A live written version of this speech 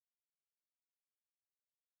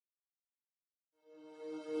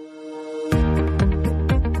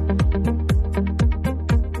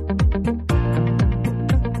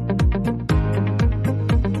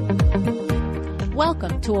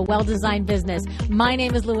to A Well-Designed Business. My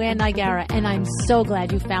name is Luann Nigara, and I'm so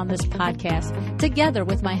glad you found this podcast. Together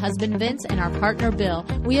with my husband Vince and our partner Bill,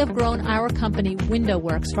 we have grown our company Window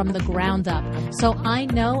Works from the ground up. So I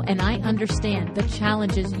know and I understand the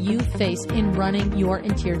challenges you face in running your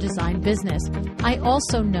interior design business. I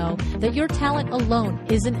also know that your talent alone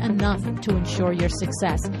isn't enough to ensure your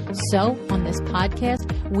success. So on this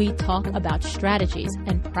podcast, we talk about strategies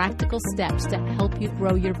and practical steps to help you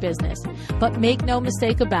grow your business. But make no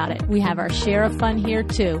mistake about it, we have our share of fun here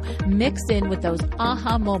too, mixed in with those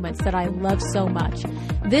aha moments that I love so much.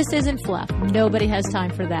 This isn't fluff. Nobody has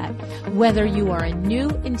time for that. Whether you are a new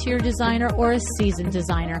interior designer or a seasoned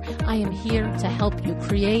designer, I am here to help you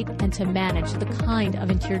create and to manage the kind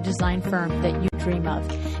of interior design firm that you dream of.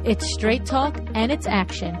 It's straight talk and it's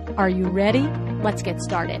action. Are you ready? Let's get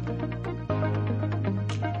started.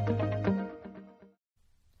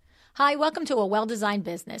 Hi, welcome to A Well-Designed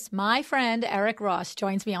Business. My friend Eric Ross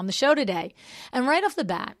joins me on the show today. And right off the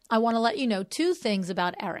bat, I want to let you know two things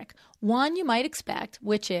about Eric. One you might expect,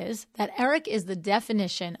 which is that Eric is the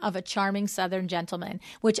definition of a charming Southern gentleman,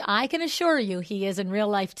 which I can assure you he is in real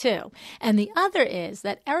life too. And the other is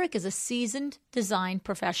that Eric is a seasoned design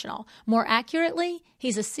professional. More accurately,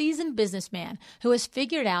 he's a seasoned businessman who has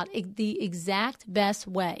figured out the exact best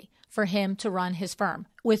way for him to run his firm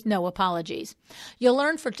with no apologies. You'll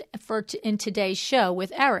learn in today's show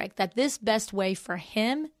with Eric that this best way for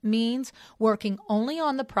him means working only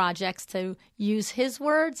on the projects, to use his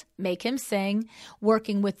words, make him sing,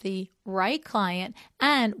 working with the right client,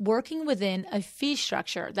 and working within a fee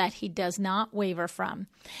structure that he does not waver from.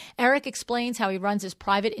 Eric explains how he runs his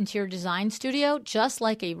private interior design studio just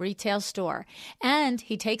like a retail store. And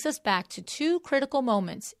he takes us back to two critical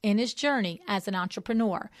moments in his journey as an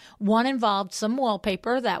entrepreneur. One involved some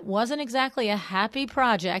wallpaper that wasn't exactly a happy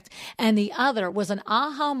project, and the other was an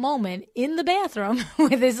aha moment in the bathroom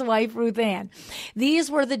with his wife, Ruth Ann.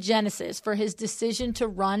 These were the genesis for his decision to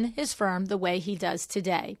run his firm the way he does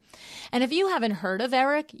today. And if you haven't heard of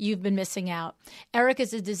Eric, you've been missing out. Eric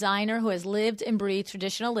is a designer who has lived and breathed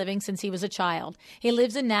traditional living since he was a child. He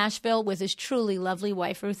lives in Nashville with his truly lovely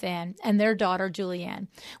wife, Ruth Ann, and their daughter, Julianne.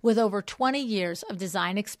 With over 20 years of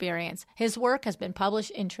design experience, his work has been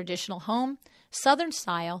published in Traditional Home, Southern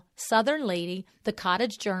Style, Southern Lady, the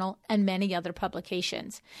Cottage Journal, and many other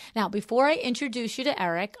publications. Now, before I introduce you to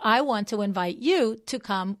Eric, I want to invite you to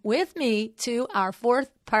come with me to our fourth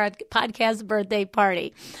podcast birthday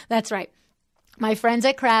party. That's right. My friends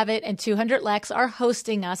at Cravat and 200 Lex are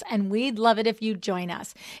hosting us, and we'd love it if you'd join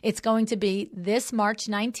us. It's going to be this March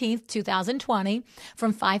 19th, 2020,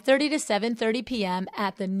 from 5:30 to 7:30 p.m.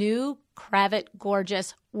 at the new Cravat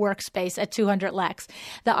Gorgeous Workspace at 200 Lex.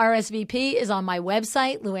 The RSVP is on my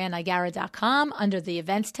website, luannigara.com, under the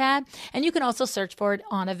events tab, and you can also search for it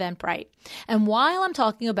on Eventbrite. And while I'm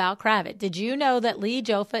talking about Cravat, did you know that Lee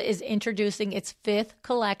Joffa is introducing its 5th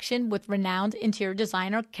collection with renowned interior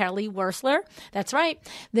designer Kelly Wersler? That's right.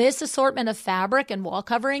 This assortment of fabric and wall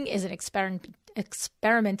covering is an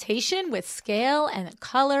experimentation with scale and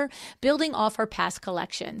color, building off her past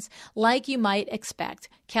collections. Like you might expect,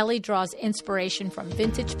 Kelly draws inspiration from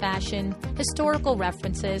vintage fashion, historical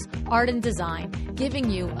references, art and design, giving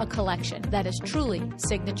you a collection that is truly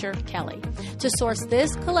signature Kelly. To source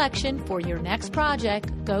this collection for your next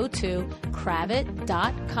project, go to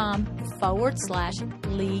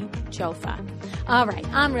cravat.com/Lee Joffa. All right,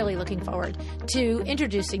 I'm really looking forward to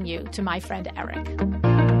introducing you to my friend Eric.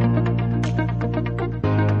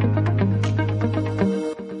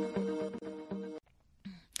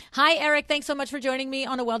 Hi, Eric. Thanks so much for joining me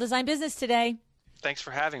on A Well-Designed Business today. Thanks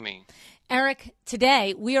for having me. Eric,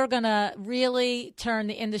 today we are going to really turn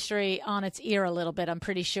the industry on its ear a little bit, I'm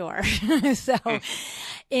pretty sure. So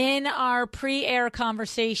in our pre-air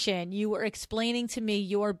conversation, you were explaining to me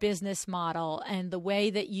your business model and the way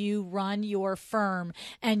that you run your firm.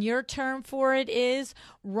 And your term for it is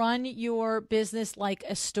run your business like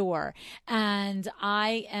a store. And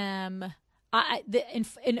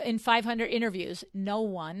in 500 interviews, no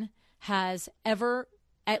one has ever,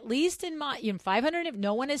 at least in 500,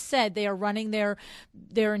 no one has said they are running their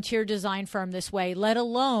interior design firm this way, let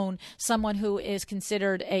alone someone who is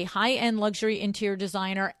considered a high-end luxury interior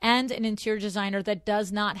designer and an interior designer that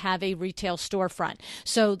does not have a retail storefront.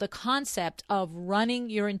 So the concept of running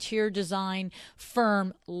your interior design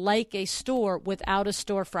firm like a store without a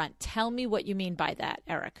storefront, tell me what you mean by that,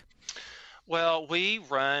 Eric. Well, we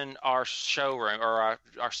run our showroom or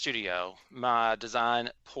our studio, my design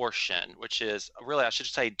portion, which is really, I should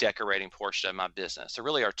say, decorating portion of my business. There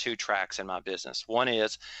really are two tracks in my business. One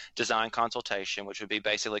is design consultation, which would be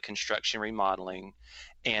basically construction remodeling.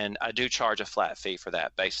 And I do charge a flat fee for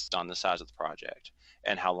that based on the size of the project.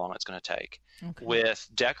 and how long it's going to take. Okay. With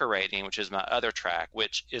decorating, which is my other track,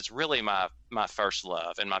 which is really my first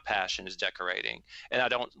love and my passion is decorating. And I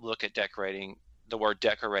don't look at decorating, the word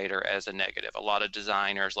decorator, as a negative. A lot of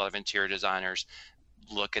designers, a lot of interior designers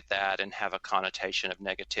look at that and have a connotation of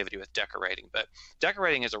negativity with decorating. But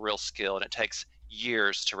decorating is a real skill, and it takes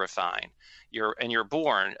years to refine. You're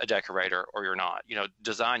born a decorator or you're not.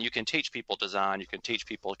 Design, you can teach people design, you can teach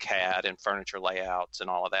people CAD and furniture layouts and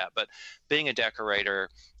all of that. But being a decorator,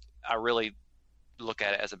 I really look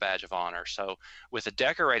at it as a badge of honor. So with the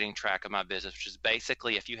decorating track of my business, which is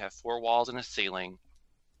basically if you have 4 walls and a ceiling,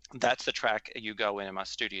 that's the track you go in my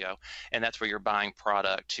studio, and that's where you're buying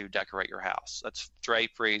product to decorate your house. That's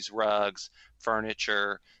draperies, rugs,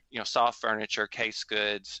 furniture, soft furniture, case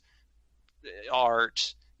goods,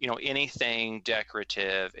 art, anything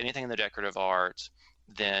decorative, anything in the decorative arts,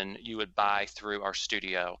 then you would buy through our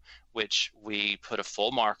studio, which we put a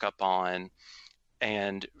full markup on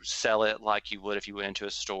and sell it like you would if you went into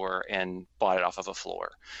a store and bought it off of a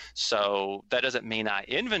floor. So that doesn't mean I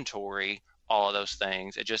inventory all of those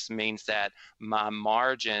things. It just means that my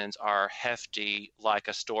margins are hefty like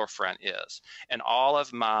a storefront is. And all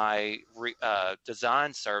of my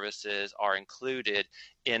design services are included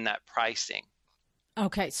in that pricing.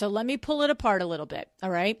 Okay, so let me pull it apart a little bit. All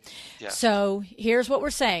right. Yeah. So here's what we're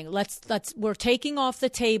saying. We're taking off the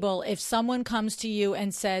table if someone comes to you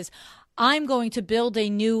and says, I'm going to build a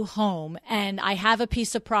new home and I have a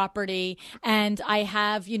piece of property and I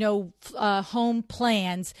have, home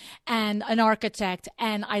plans and an architect,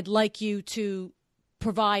 and I'd like you to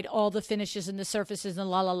provide all the finishes and the surfaces and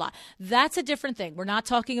la, la, la. That's a different thing. We're not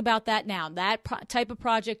talking about that now. That type of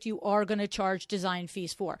project you are going to charge design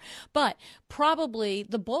fees for. But probably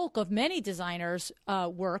the bulk of many designers'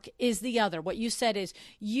 work is the other. What you said is,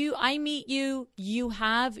 I meet you, you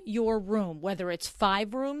have your room, whether it's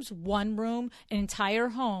 5 rooms, 1 room, an entire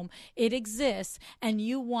home, it exists, and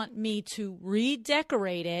you want me to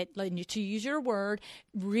redecorate it, to use your word,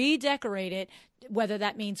 redecorate it, whether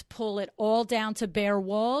that means pull it all down to bare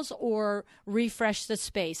walls or refresh the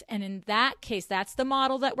space. And in that case, that's the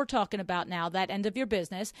model that we're talking about now, that end of your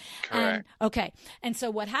business. Correct. And so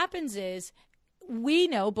what happens is, we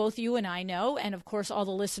know, both you and I know, and of course all the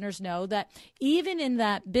listeners know, that even in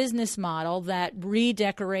that business model, that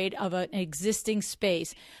redecorate of an existing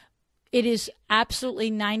space, it is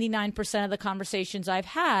absolutely 99% of the conversations I've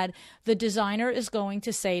had, the designer is going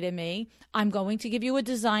to say to me, I'm going to give you a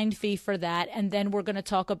design fee for that, and then we're going to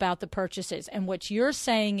talk about the purchases. And what you're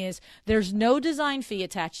saying is there's no design fee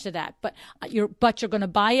attached to that, but you're going to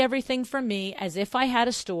buy everything from me as if I had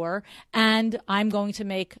a store, and I'm going to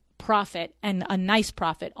make profit, and a nice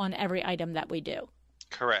profit, on every item that we do.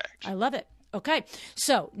 Correct. I love it. Okay.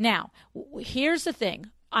 So now here's the thing.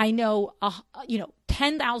 I know,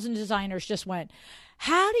 10,000 designers just went,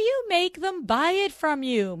 how do you make them buy it from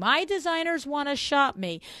you? My designers want to shop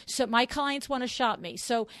me. So my clients want to shop me.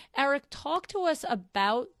 So Eric, talk to us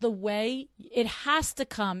about the way it has to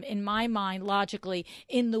come, in my mind, logically,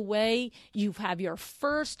 in the way you have your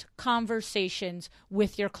first conversations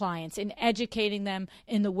with your clients, in educating them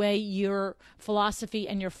in the way your philosophy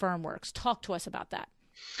and your firm works. Talk to us about that.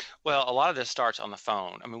 Well, a lot of this starts on the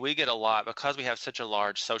phone. I mean, we get a lot because we have such a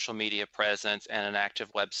large social media presence and an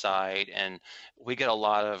active website, and we get a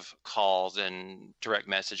lot of calls and direct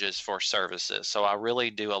messages for services. So I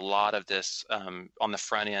really do a lot of this on the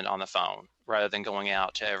front end on the phone, rather than going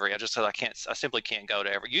out to every. I simply can't go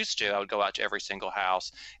to every. Used to, I would go out to every single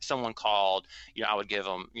house. If someone called, I would give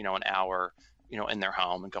them, an hour, in their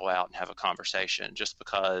home and go out and have a conversation, just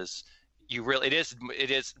because. It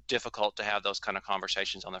is difficult to have those kind of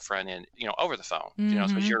conversations on the front end, over the phone,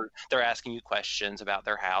 because they're asking you questions about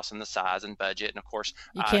their house and the size and budget. And of course,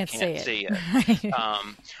 you I can't see it. Right.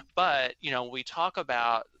 But, we talk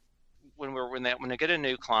about when they get a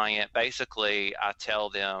new client, basically I tell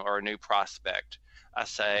them, or a new prospect, I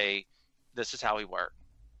say, this is how we work.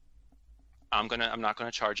 I'm not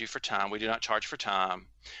going to charge you for time. We do not charge for time,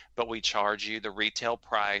 but we charge you the retail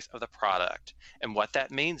price of the product. And what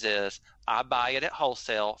that means is I buy it at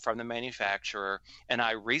wholesale from the manufacturer and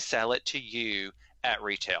I resell it to you at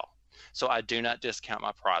retail. So I do not discount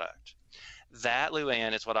my product. That,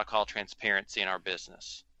 Luann, is what I call transparency in our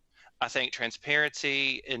business. I think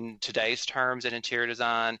transparency in today's terms in interior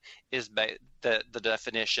design is the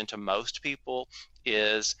definition to most people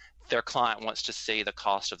is their client wants to see the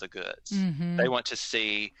cost of the goods. Mm-hmm. They want to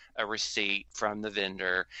see a receipt from the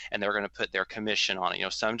vendor, and they're going to put their commission on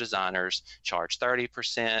it. Some designers charge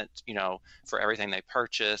 30%, for everything they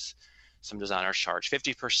purchase. Some designers charge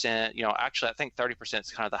 50%. Actually, I think 30%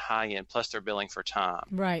 is kind of the high end, plus they're billing for time.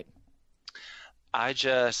 Right. I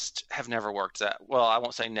just have never worked that well. I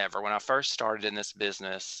won't say never. When I first started in this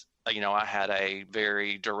business, I had a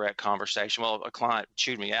very direct conversation. Well, a client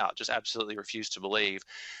chewed me out, just absolutely refused to believe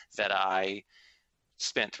that I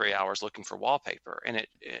spent 3 hours looking for wallpaper and it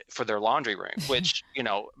for their laundry room, which,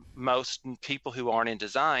 most people who aren't in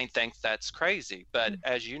design think that's crazy. But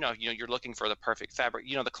as you're looking for the perfect fabric.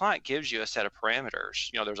 The client gives you a set of parameters.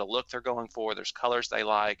 There's a look they're going for, there's colors they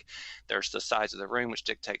like, there's the size of the room, which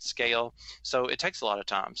dictates scale. So it takes a lot of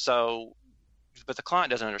time. But the client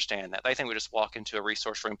doesn't understand that. They think we just walk into a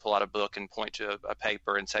resource room, pull out a book, and point to a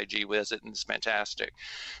paper and say, gee whiz, it, and it's fantastic.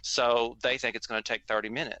 So they think it's going to take 30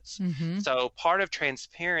 minutes. Mm-hmm. So part of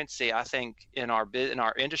transparency, I think, in our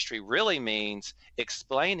industry really means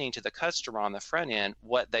explaining to the customer on the front end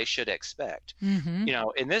what they should expect. Mm-hmm.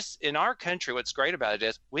 In our country, what's great about it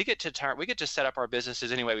is we get to set up our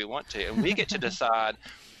businesses any way we want to, and we get to decide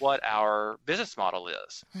what our business model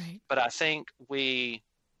is. Right. But I think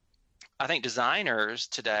designers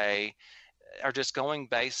today are just going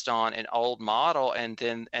based on an old model, and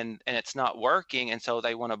it's not working, and so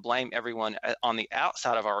they want to blame everyone on the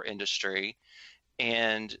outside of our industry,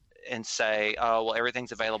 and say, oh well,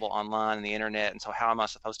 everything's available online and the internet, and so how am I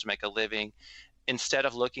supposed to make a living? Instead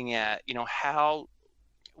of looking at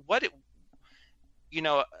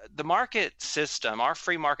the market system, our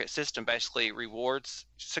free market system, basically rewards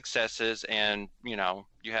successes and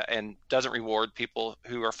and doesn't reward people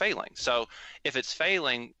who are failing. So if it's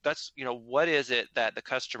failing, that's what is it that the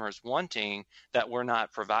customer is wanting that we're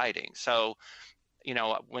not providing? So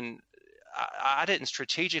when I didn't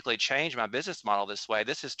strategically change my business model this way.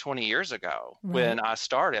 This is 20 years ago when I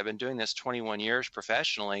started. I've been doing this 21 years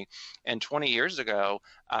professionally, and 20 years ago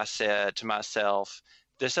I said to myself,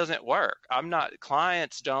 this doesn't work.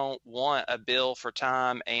 Clients don't want a bill for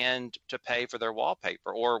time and to pay for their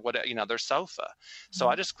wallpaper or their sofa. So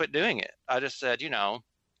I just quit doing it. I just said,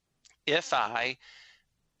 if I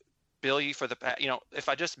bill you for if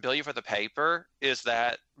I just bill you for the paper, is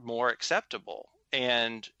that more acceptable?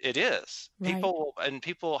 And it is. Right.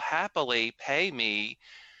 People happily pay me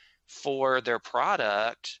for their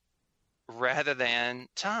product rather than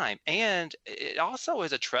time. And it also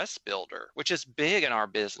is a trust builder, which is big in our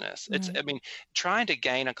business. Right. Trying to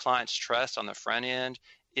gain a client's trust on the front end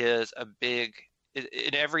is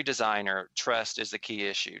in every designer, trust is the key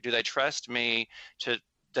issue. Do they trust me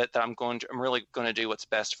that I'm really going to do what's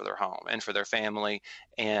best for their home and for their family?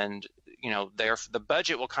 And, the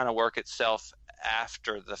budget will kind of work itself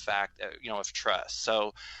after the fact, of trust.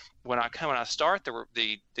 So when I start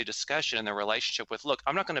the discussion and the relationship with, look,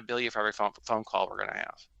 I'm not going to bill you for every phone call we're going to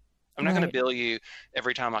have. I'm not going to bill you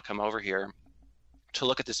every time I come over here to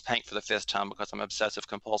look at this paint for the 5th time because I'm obsessive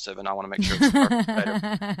compulsive and I want to make sure it's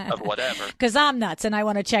better of whatever. Because I'm nuts and I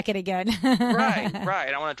want to check it again. Right.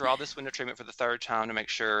 And I want to draw this window treatment for the 3rd time to make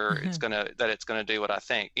sure it's going to do what I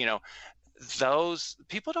think. Those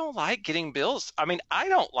people don't like getting bills. I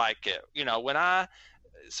don't like it.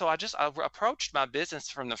 So I approached my business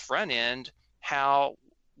from the front end,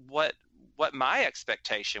 what my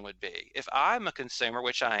expectation would be. If I'm a consumer,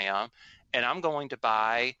 which I am, and I'm going to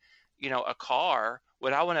buy, a car,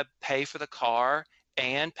 would I want to pay for the car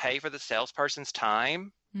and pay for the salesperson's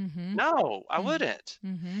time? Mm-hmm. No, I wouldn't.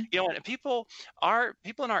 Mm-hmm. And people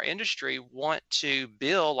in our industry want to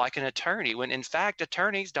bill like an attorney, when in fact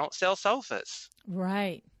attorneys don't sell sofas.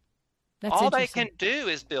 Right. All they can do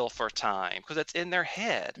is bill for time because it's in their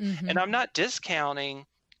head. Mm-hmm. And I'm not discounting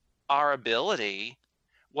our ability.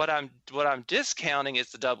 What I'm discounting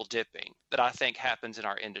is the double dipping that I think happens in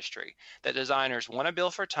our industry. That designers want to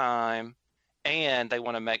bill for time and they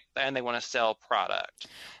want to sell product.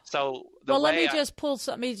 So let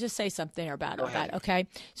me just say something about that. Okay.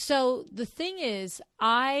 So the thing is,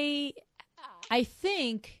 I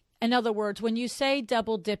think, in other words, when you say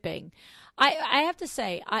double dipping, I have to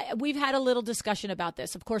say, we've had a little discussion about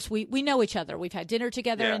this. Of course, we know each other. We've had dinner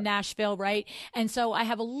together in Nashville, right? And so I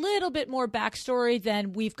have a little bit more backstory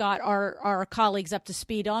than we've got our colleagues up to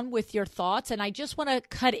speed on with your thoughts. And I just want to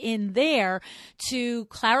cut in there to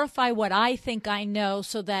clarify what I think I know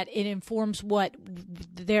so that it informs what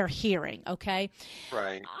they're hearing, okay?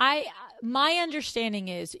 Right. My understanding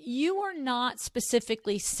is you are not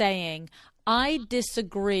specifically saying, I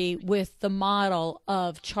disagree with the model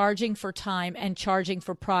of charging for time and charging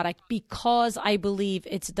for product because I believe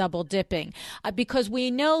it's double dipping. Because we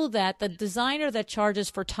know that the designer that charges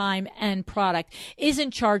for time and product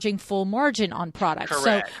isn't charging full margin on product.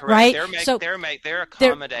 Correct. Right? They're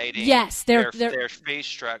accommodating their fee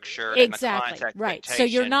structure exactly, and the client's expectation right. So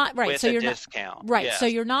you're not right. With so you're discount. Not right. Yes. So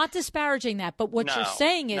you're not disparaging that. But what you're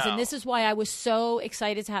saying is, and this is why I was so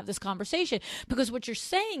excited to have this conversation, because what you're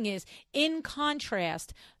saying is, in in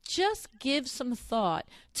contrast, just give some thought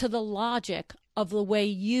to the logic of the way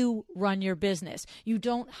you run your business. You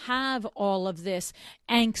don't have all of this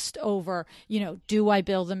angst over, do I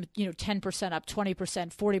bill them, 10% up,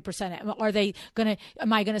 20%, 40%? Are they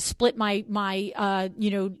am I going to split my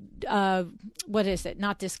what is it?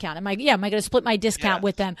 Not discount. Am I going to split my discount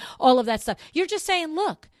with them? All of that stuff. You're just saying,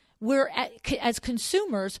 look, as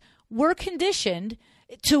consumers, we're conditioned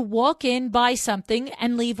to walk in, buy something,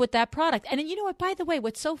 and leave with that product. And you know what, by the way,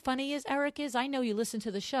 what's so funny is, Eric, I know you listen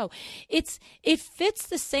to the show. It fits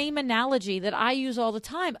the same analogy that I use all the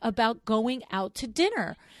time about going out to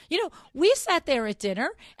dinner. We sat there at dinner,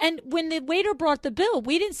 and when the waiter brought the bill,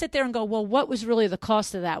 we didn't sit there and go, well, what was really the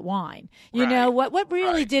cost of that wine? What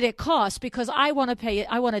really did it cost? Because I want to pay it.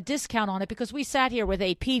 I want a discount on it because we sat here with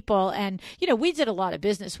 8 people, and, we did a lot of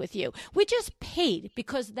business with you. We just paid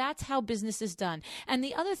because that's how business is done. And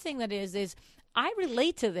the other thing that is I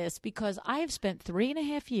relate to this because I have spent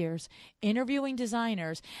 3.5 years interviewing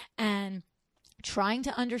designers and trying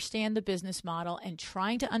to understand the business model and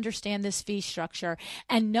trying to understand this fee structure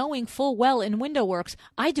and knowing full well in WindowWorks,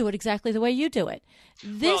 I do it exactly the way you do it.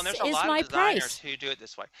 This there's is a lot my of designers price. who do it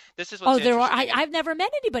this way. This is what's I've never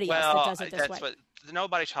met anybody else that does it this way. What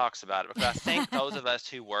nobody talks about it because I think those of us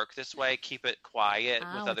who work this way keep it quiet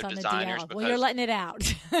with other designers. Well, you're letting it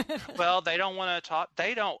out. Well, they don't want to talk.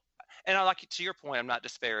 They don't. And I to your point, I'm not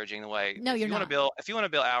disparaging the way. No, you're not. If you want to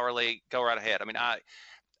bill hourly, go right ahead. I mean,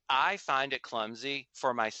 I find it clumsy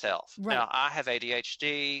for myself. Right. Now, I have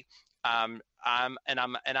ADHD. I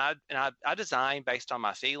design based on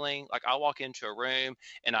my feeling. Like I walk into a room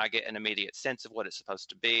and I get an immediate sense of what it's supposed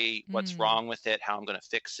to be, what's wrong with it, how I'm going to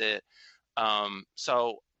fix it.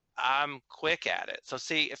 So I'm quick at it. So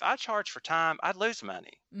see, if I charge for time, I'd lose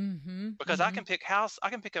money because I can pick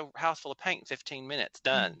a house full of paint in 15 minutes.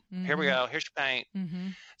 Done. Here we go. Here's your paint.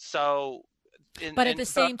 So, but at the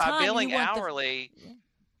same time, by billing hourly,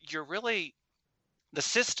 you're really,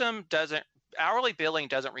 hourly billing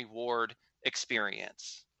doesn't reward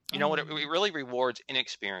experience. You know what? It really rewards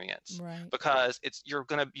inexperience, right? Because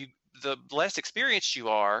the less experienced you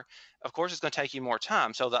are, of course, it's going to take you more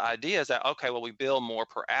time. So the idea is that, okay, well, we bill more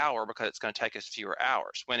per hour because it's going to take us fewer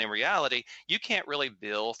hours. When in reality, you can't really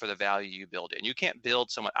bill for the value you build in. You can't build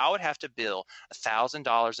someone. I would have to bill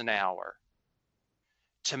 $1,000 an hour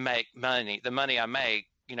to make money, the money I make,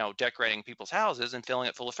 decorating people's houses and filling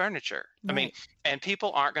it full of furniture. Right. I mean, and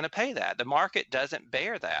people aren't going to pay that. The market doesn't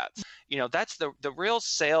bear that. That's the real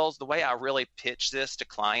sales. The way I really pitch this to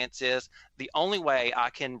clients is the only way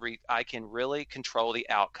I can really control the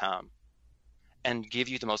outcome and give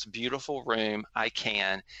you the most beautiful room I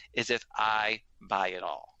can is if I buy it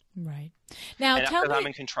all. Right. Now, tell me, I'm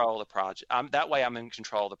in control of the project. That way I'm in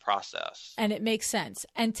control of the process. And it makes sense.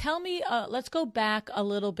 And tell me, let's go back a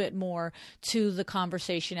little bit more to the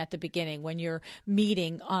conversation at the beginning when you're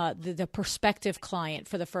meeting the prospective client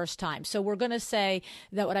for the first time. So we're going to say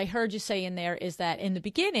that what I heard you say in there is that in the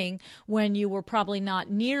beginning, when you were probably not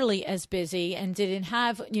nearly as busy and didn't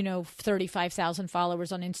have, 35,000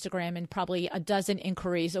 followers on Instagram and probably a dozen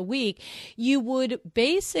inquiries a week, you would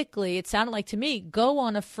basically, it sounded like to me, go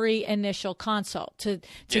on a free initial consult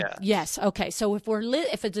yes. Okay. So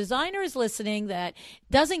if a designer is listening that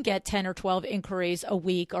doesn't get 10 or 12 inquiries a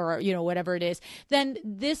week or, whatever it is, then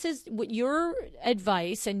this is what your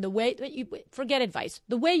advice and the way that forget advice,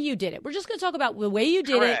 the way you did it. We're just going to talk about the way you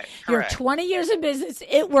did it. You're 20 years in business.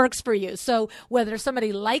 It works for you. So whether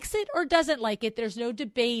somebody likes it or doesn't like it, there's no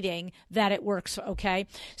debating that it works. Okay.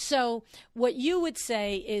 So what you would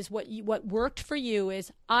say is what worked for you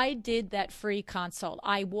is I did that free consult.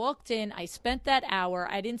 I walked in, I spent that hour.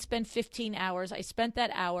 I didn't spend 15 hours. I spent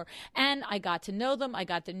that hour and I got to know them. I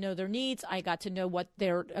got to know their needs. I got to know what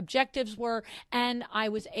their objectives were. And I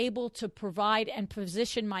was able to provide and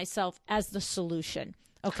position myself as the solution.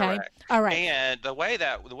 Okay. Correct. All right. And the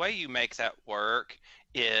way you make that work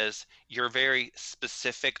is you're very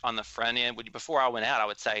specific on the front end. Before I went out, I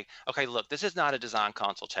would say, okay, look, this is not a design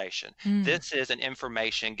consultation. This is an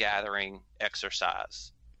information gathering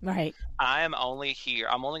exercise. Right. I'm only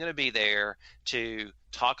going to be there to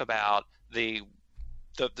talk about the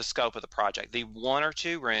scope of the project, the 1 or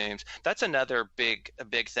 2 rooms. That's another big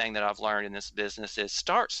thing that I've learned in this business is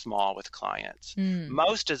start small with clients.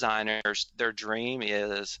 Most designers, their dream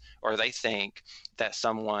is, or they think that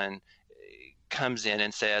someone comes in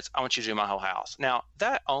and says, I want you to do my whole house. Now,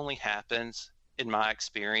 that only happens in my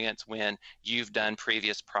experience when you've done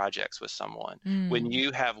previous projects with someone, when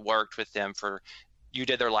you have worked with them for you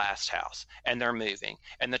did their last house and they're moving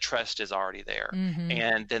and the trust is already there.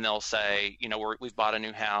 And then they'll say, we've bought a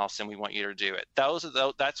new house and we want you to do it.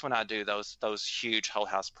 That's when I do those huge whole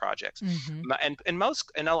house projects. And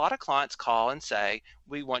a lot of clients call and say,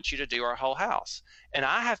 we want you to do our whole house. And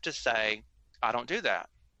I have to say, I don't do that.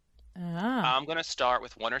 I'm going to start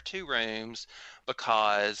with 1 or 2 rooms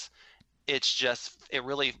because it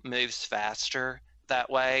really moves faster that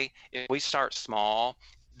way. If we start small,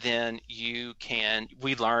 then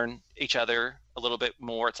we learn each other a little bit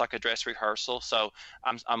more. It's like a dress rehearsal. So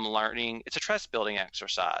I'm learning. It's a trust building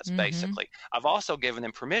exercise, basically. I've also given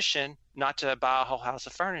them permission not to buy a whole house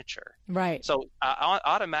of furniture. Right. So I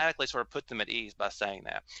automatically sort of put them at ease by saying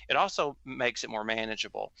that. It also makes it more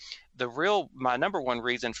manageable. My number one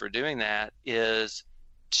reason for doing that is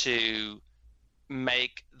to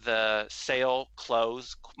make the sale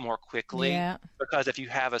close more quickly. Because if you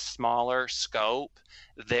have a smaller scope,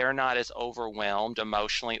 they're not as overwhelmed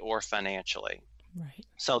emotionally or financially. Right.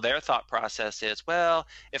 So their thought process is, well,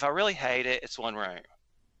 if I really hate it, it's 1 room.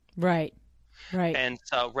 Right. And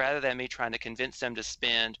so rather than me trying to convince them to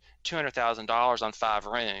spend $200,000 on 5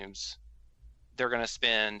 rooms, they're going to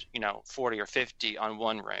spend, 40 or 50 on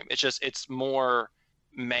 1 room. It's more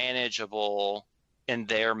manageable in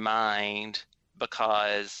their mind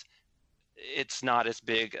because it's not as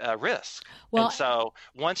big a risk. Well, and so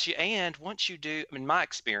once you do, in my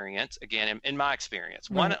experience,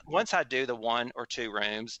 once I do the 1 or 2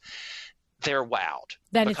 rooms, they're wowed.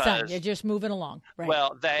 Then it's done. You're just moving along. Right.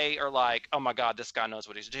 Well, they are like, oh my God, this guy knows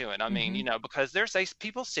what he's doing. I mean, because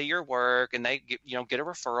people see your work and they get a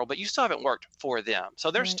referral, but you still haven't worked for them. So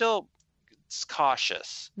they're still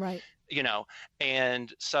cautious. Right.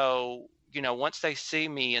 And so, once they see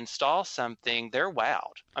me install something, they're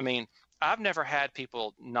wowed. I mean, I've never had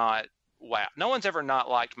people not wow. No one's ever not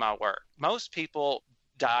liked my work. Most people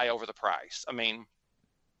die over the price. I mean,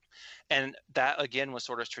 and that again was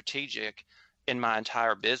sort of strategic in my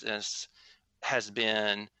entire business has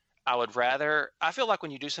been, I feel like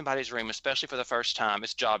when you do somebody's room, especially for the first time,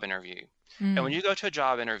 it's job interview. And when you go to a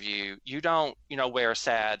job interview, you don't, wear a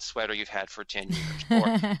sad sweater you've had for 10 years.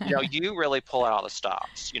 Or, you really pull out all the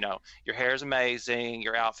stops. Your hair's amazing,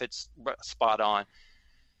 your outfit's spot on.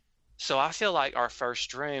 So I feel like our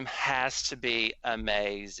first room has to be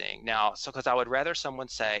amazing. Now, because I would rather someone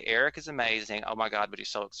say, Eric is amazing, oh my God, but he's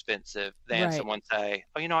so expensive, than someone say,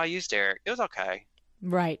 oh, I used Eric. It was okay.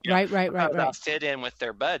 Right. I fit in with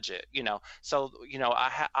their budget, So,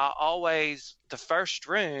 I always, the first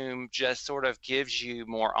room just sort of gives you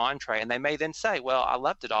more entree. And they may then say, well, I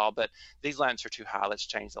loved it all, but these lamps are too high. Let's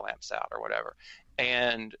change the lamps out or whatever.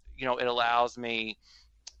 And, it allows me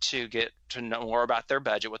to get to know more about their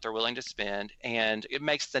budget, what they're willing to spend. And it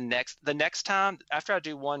makes the next time, after I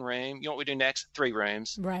do 1 room, what we do next? 3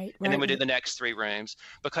 rooms. Right. And then we do the next 3 rooms,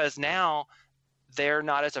 because now they're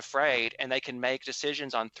not as afraid and they can make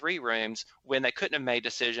decisions on 3 rooms when they couldn't have made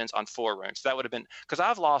decisions on 4 rooms. So that would have been, because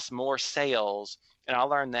I've lost more sales, and I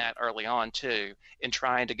learned that early on too, in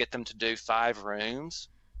trying to get them to do 5 rooms.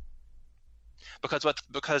 Because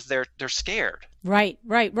they're scared. Right.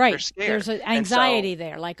 They're scared. There's an anxiety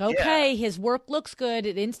there. Like, okay, his work looks good,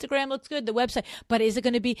 Instagram looks good, the website, but is it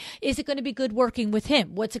going to be good working with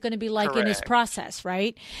him? What's it going to be like in his process,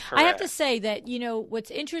 right? Correct. I have to say that,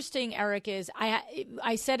 what's interesting, Eric, is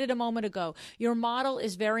I said it a moment ago, your model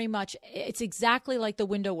is very much, it's exactly like the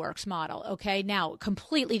Window Works model, okay? Now,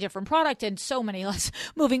 completely different product and so many less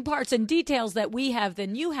moving parts and details that we have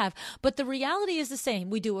than you have, but the reality is the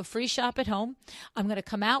same. We do a free shop at home. I'm going to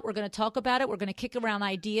come out. We're going to talk about it. We're going to kick around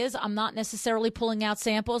ideas. I'm not necessarily pulling out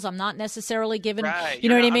samples. I'm not necessarily giving, you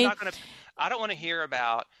know what I mean? I don't want to hear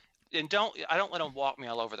about, and I don't let them walk me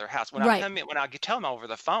all over their house. When I tell them over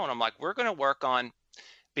the phone, I'm like, we're going to work on,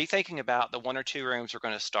 be thinking about the 1 or 2 rooms we're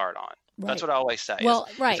going to start on. Right. That's what I always say. Well,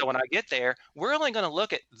 So when I get there, we're only going to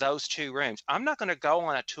look at those 2 rooms. I'm not going to go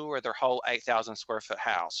on a tour of their whole 8,000 square foot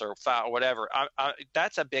house or whatever.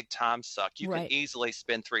 That's a big time suck. You can easily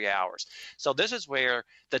spend 3 hours. So this is where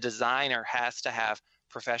the designer has to have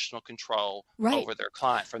professional control over their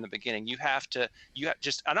client from the beginning. You have to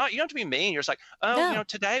just, you don't have to be mean. You're just like,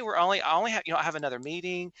 today I only have, I have another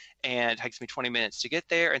meeting and it takes me 20 minutes to get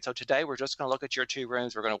there. And so today we're just going to look at your 2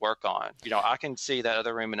 rooms we're going to work on. I can see that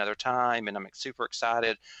other room another time and I'm super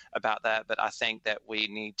excited about that. But I think that we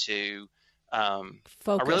need to I really want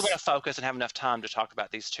Focus. to focus and have enough time to talk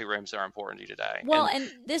about these two rooms that are important to you today. Well,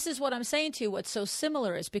 and this is what I'm saying to you. What's so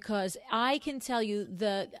similar is because I can tell you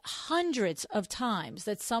the hundreds of times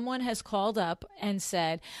that someone has called up and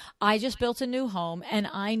said, I just built a new home and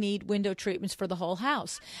I need window treatments for the whole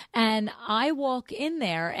house. And I walk in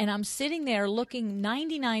there and I'm sitting there looking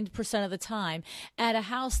 99% of the time at a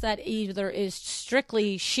house that either is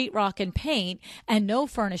strictly sheetrock and paint and no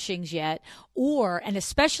furnishings yet, or, and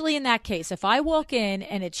especially in that case, if I walk in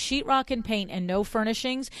and it's sheetrock and paint and no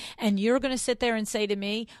furnishings, and you're going to sit there and say to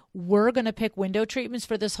me, we're going to pick window treatments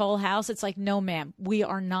for this whole house, it's like, no, ma'am, we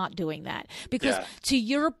are not doing that. Because to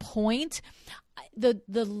your point, the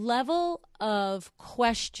level of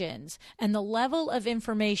questions and the level of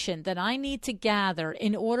information that I need to gather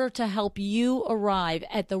in order to help you arrive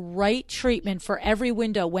at the right treatment for every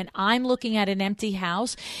window when I'm looking at an empty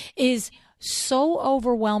house is so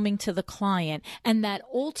overwhelming to the client, and that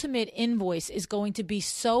ultimate invoice is going to be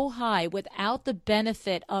so high without the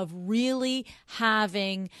benefit of really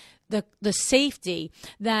having the safety,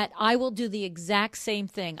 that I will do the exact same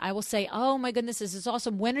thing. I will say, oh my goodness, this is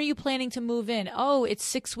awesome. When are you planning to move in? Oh, it's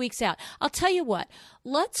 6 weeks out. I'll tell you what,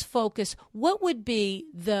 let's focus. What would be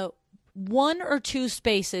the 1 or 2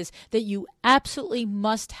 spaces that you absolutely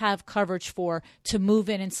must have coverage for to move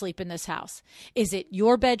in and sleep in this house? Is it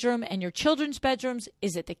your bedroom and your children's bedrooms?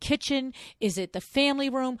 Is it the kitchen? Is it the family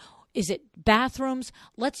room? Is it bathrooms?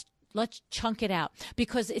 Let's chunk it out,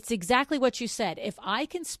 because it's exactly what you said. If I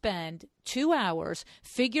can spend 2 hours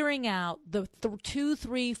figuring out the 2,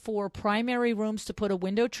 3, 4 primary rooms to put a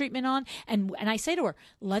window treatment on, and I say to her,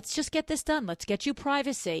 let's just get this done. Let's get you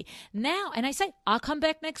privacy now. And I say, I'll come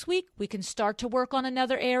back next week. We can start to work on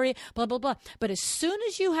another area, blah, blah, blah. But as soon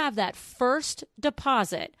as you have that first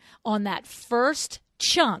deposit on that first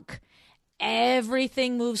chunk,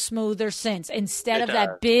 everything moves smoother since, instead of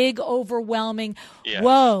that big overwhelming,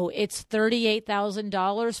 whoa, it's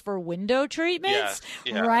 $38,000 for window treatments,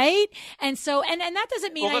 right? And so, and that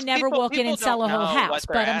doesn't mean I never walk in and sell a whole house,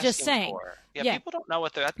 but I'm just saying. Yeah, people don't know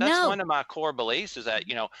what that's one of my core beliefs is that,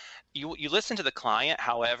 you listen to the client,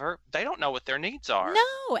 however, they don't know what their needs are.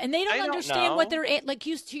 No, and they don't understand what they're, like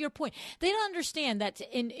you, to your point, they don't understand that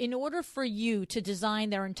in order for you to design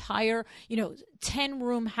their entire,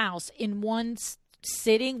 10-room house in one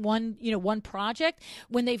sitting, one project,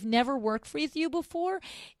 when they've never worked with you before,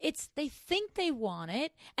 they think they want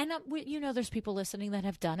it. And there's people listening that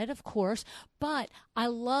have done it, of course, but I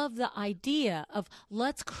love the idea of,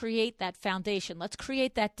 let's create that foundation. Let's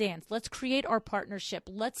create that dance. Let's create our partnership.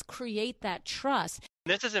 Let's create that trust.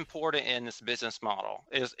 This is important in this business model,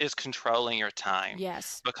 is controlling your time.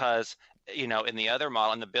 Yes. Because in the other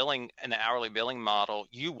model, in the hourly billing model,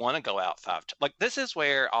 you want to go out 5 times. Like, this is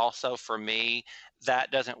where also for me,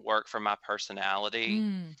 that doesn't work for my personality.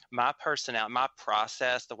 My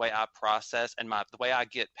process, the way I process, and the way I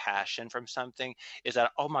get passion from something is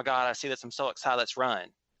that, oh my God, I see this, I'm so excited, let's run.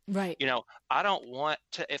 Right. I don't want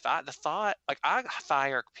to, I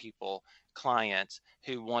fire clients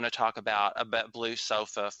who want to talk about a blue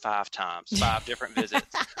sofa 5 times, 5 different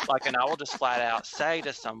visits. And I will just flat out say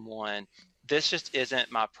to someone, this just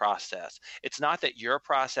isn't my process. It's not that your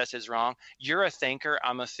process is wrong. You're a thinker,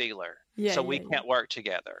 I'm a feeler. So we can't work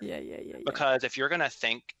together. Because if you're going to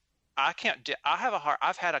think, I've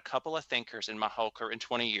had a couple of thinkers in my whole career in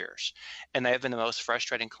 20 years, and they have been the most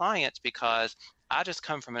frustrating clients because I just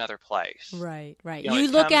come from another place. Right.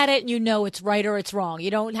 You look at it and it's right or it's wrong.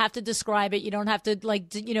 You don't have to describe it. You don't have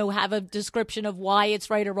to have a description of why it's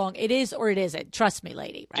right or wrong. It is or it isn't. Trust me,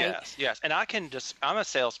 lady. Right? Yes. And I'm a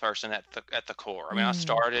salesperson at the core. I mean, I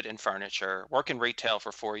started in furniture, working retail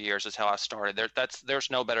for 4 years is how I started.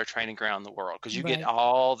 There's no better training ground in the world, because you get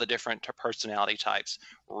all the different personality types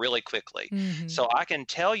really quickly. So I can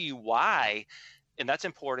tell you why. And that's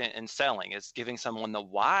important in selling, is giving someone the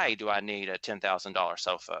why do I need a $10,000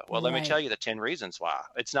 sofa? Well, let me tell you the 10 reasons why.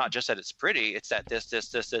 It's not just that it's pretty, it's that this,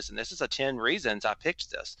 and this is the 10 reasons I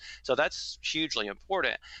picked this. So that's hugely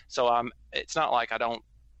important. So it's not like I don't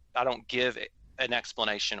give an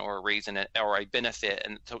explanation or a reason or a benefit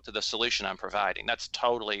to the solution I'm providing. That's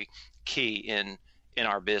totally key in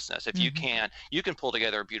our business. If you can pull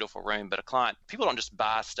together a beautiful room, but people don't just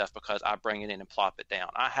buy stuff because I bring it in and plop it down.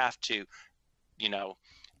 I have to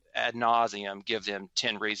ad nauseum give them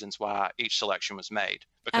 10 reasons why each selection was made,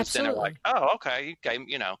 because then they're like, oh, okay,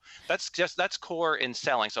 that's core in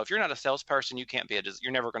selling. So if you're not a salesperson, you're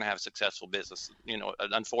never going to have a successful business.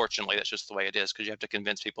 Unfortunately, that's just the way it is, because you have to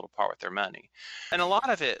convince people to part with their money. And a lot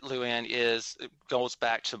of it, Luann, goes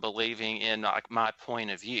back to believing in my point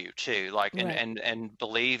of view too, and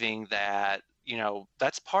believing that,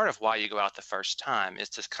 that's part of why you go out the first time, is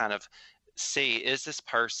to kind of see, is this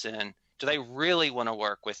person, do they really want to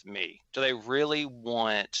work with me? Do they really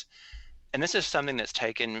want, and this is something that's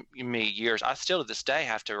taken me years. I still to this day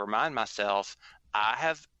have to remind myself I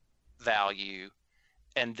have value,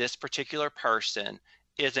 and this particular person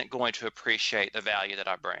isn't going to appreciate the value that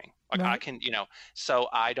I bring. Like I Right. can, so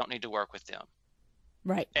I don't need to work with them.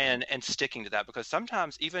 Right. And sticking to that, because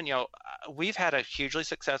sometimes even, we've had a hugely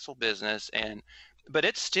successful business, but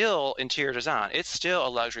it's still interior design. It's still a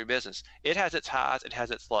luxury business. It has its highs, it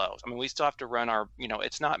has its lows. I mean, we still have to run our,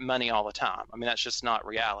 it's not money all the time. I mean, that's just not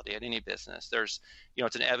reality at any business. There's,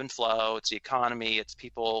 it's an ebb and flow. It's the economy. It's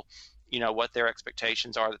people, what their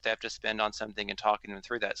expectations are that they have to spend on something, and talking them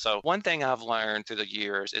through that. So one thing I've learned through the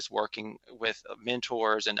years is working with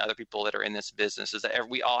mentors and other people that are in this business is that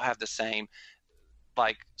we all have the same,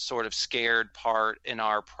 like, sort of scared part in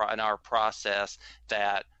our process,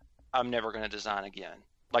 that I'm never going to design again.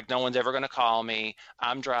 Like, no one's ever going to call me.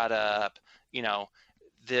 I'm dried up,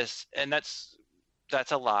 this, and that's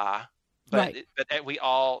a lie. But Right. but we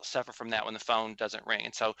all suffer from that when the phone doesn't ring.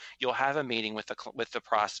 And so you'll have a meeting with the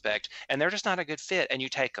prospect, and they're just not a good fit, and you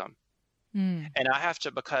take them. Mm. And I have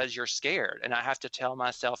to, because you're scared, and I have to tell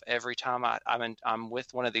myself every time I'm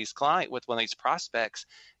with one of these prospects,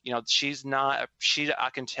 I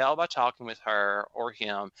can tell by talking with her or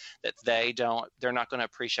him that they're not going to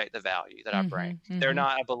appreciate the value that I bring. Mm-hmm. They're Mm-hmm.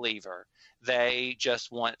 not a believer. They just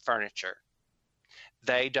want furniture.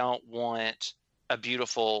 They don't want a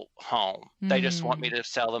beautiful home. They just want me Mm. to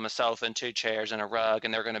sell them a sofa and two chairs and a rug.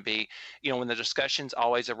 And they're going to be, when the discussion's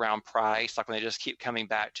always around price, like when they just keep coming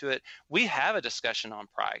back to it, we have a discussion on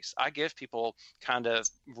price. I give people kind of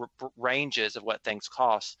ranges of what things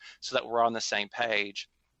cost so that we're on the same page,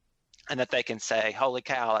 and that they can say, holy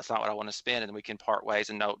cow, that's not what I want to spend. And we can part ways,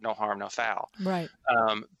 and no harm, no foul. Right.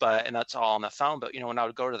 And that's all on the phone. But, when I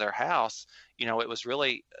would go to their house, it was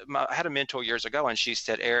really, I had a mentor years ago, and she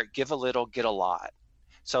said, Eric, give a little, get a lot.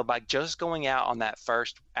 So by just going out on that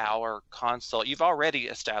first hour consult, you've already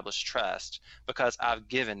established trust because I've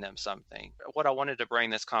given them something. What I wanted to bring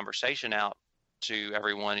this conversation out to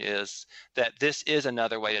everyone is that this is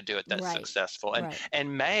another way to do it that's Right. successful, and Right.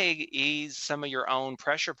 and may ease some of your own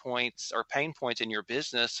pressure points or pain points in your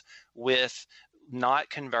business with not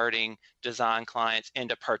converting design clients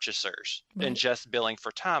into purchasers and Right. just billing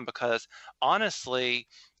for time. Because honestly,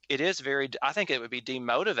 I think it would be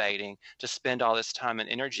demotivating to spend all this time and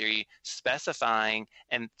energy specifying,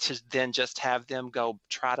 and to then just have them go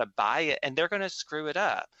try to buy it, and they're going to screw it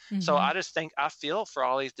up. So Mm-hmm. I just think, I feel for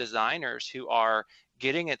all these designers who are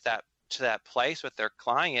getting at to that place with their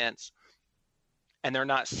clients, and they're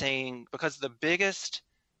not seeing, because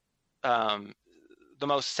um, the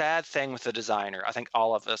most sad thing with a designer, I think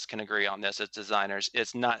all of us can agree on this as designers,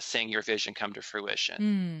 is not seeing your vision come to fruition,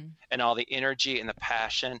 Mm. and all the energy and the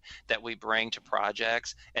passion that we bring to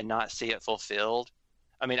projects, and not see it fulfilled.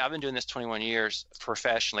 I mean, I've been doing this 21 years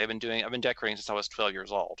professionally. I've been decorating since I was 12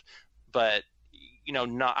 years old. But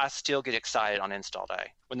I still get excited on install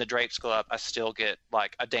day. When the drapes go up, I still get,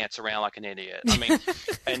 like, I dance around like an idiot. I mean,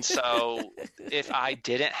 and so if I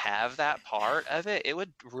didn't have that part of it, it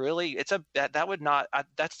would really, that would not,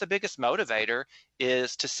 that's the biggest motivator,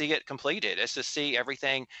 is to see it completed. It's to see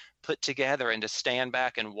everything put together, and to stand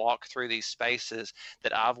back and walk through these spaces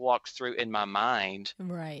that I've walked through in my mind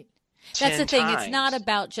Right. That's the 10 thing. It's not times.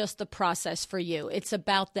 about just the process for you. It's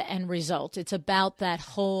about the end result. It's about that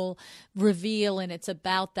whole reveal, and it's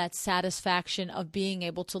about that satisfaction of being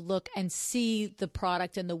able to look and see the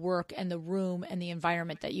product and the work and the room and the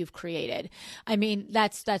environment that you've created. I mean,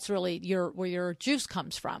 that's really where your juice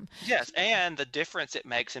comes from. Yes, and the difference it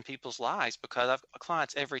makes in people's lives, because I've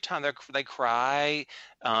clients every time they cry.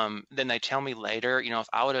 Then they tell me later, if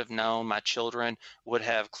I would have known my children would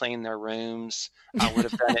have cleaned their rooms, I would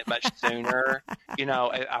have done it much sooner.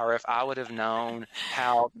 Or if I would have known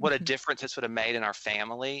what a difference this would have made in our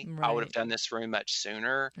family, I would have Right. done this room much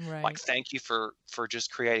sooner. Like, Right. thank you for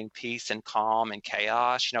just creating peace and calm and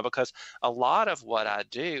chaos. Because a lot of what I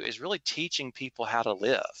do is really teaching people how to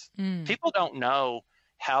live. Mm. People don't know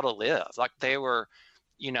how to live. Like, a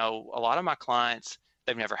lot of my clients,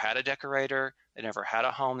 they've never had a decorator. They never had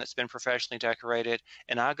a home that's been professionally decorated.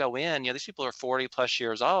 And I go in, these people are 40 plus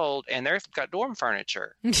years old, and they've got dorm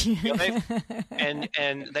furniture. They've and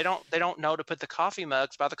they don't know to put the coffee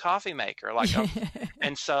mugs by the coffee maker.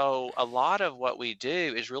 And so a lot of what we do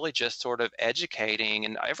is really just sort of educating,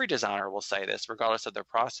 and every designer will say this, regardless of their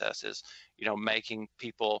process, is, making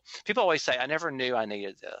people always say, I never knew I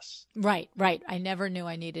needed this. Right, right. I never knew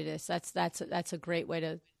I needed this. That's a great way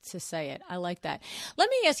to say it. I like that. Let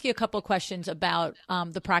me ask you a couple of questions about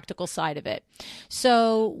the practical side of it.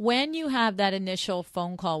 So when you have that initial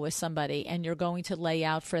phone call with somebody and you're going to lay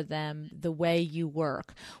out for them the way you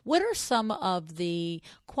work, what are some of the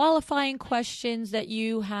qualifying questions that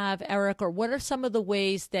you have, Eric, or what are some of the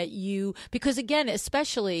ways that you, because again,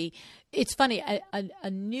 especially, it's funny,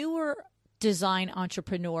 a newer design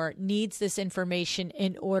entrepreneur needs this information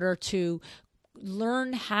in order to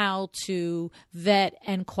learn how to vet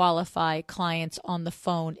and qualify clients on the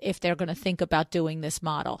phone if they're going to think about doing this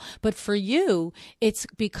model. But for you, it's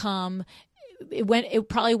become, it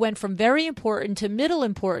probably went from very important to middle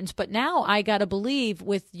importance, but now I got to believe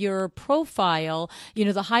with your profile,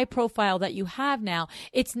 the high profile that you have now,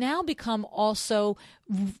 it's now become also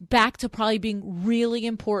back to probably being really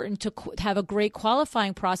important to have a great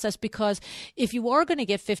qualifying process, because if you are going to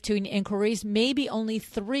get 15 inquiries, maybe only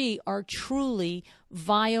 3 are truly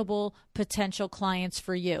viable potential clients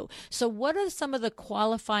for you. So what are some of the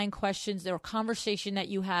qualifying questions or conversation that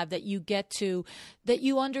you have that you get to, that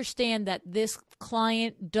you understand that this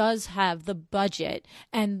client does have the budget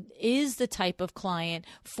and is the type of client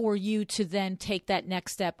for you to then take that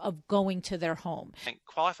next step of going to their home? I think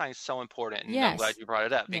qualifying is so important, and Yes. I'm glad you brought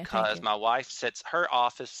it up, because my wife her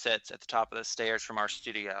office sits at the top of the stairs from our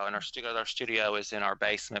studio, and our studio is in our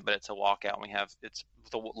basement, but it's a walkout, and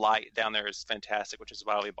the light down there is fantastic, which is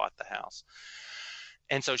why we bought the house.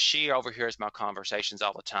 And so she overhears my conversations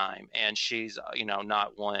all the time, and she's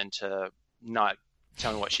not one to not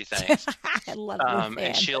tell me what she thinks. I love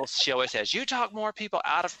and she always says, "You talk more people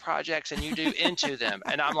out of projects than you do into them."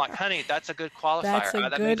 And I'm like, "Honey, that's a good qualifier.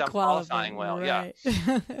 That means I'm qualifying well." Right.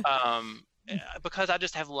 Yeah. Because I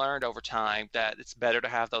just have learned over time that it's better to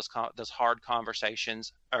have those hard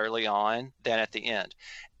conversations early on than at the end,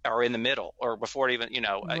 or in the middle, or before it even,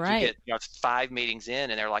 Right. you get 5 meetings in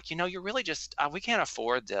and they're like, you're really just, we can't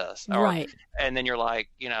afford this. Right. And then you're like,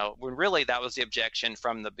 when really that was the objection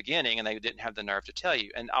from the beginning and they didn't have the nerve to tell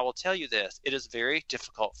you. And I will tell you this, it is very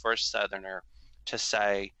difficult for a Southerner to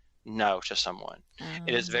say no to someone.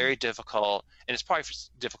 It is very difficult, and it's probably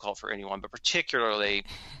difficult for anyone, but particularly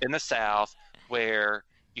in the South, where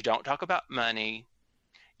you don't talk about money,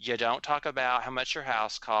 you don't talk about how much your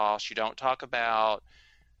house costs, you don't talk about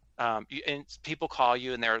and people call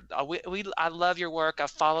you and they're, I love your work,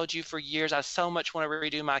 I've followed you for years, I so much want to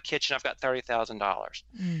redo my kitchen, I've got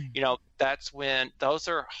 $30,000. That's when those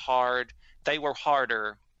are hard. They were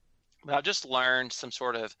harder, but I've just learned some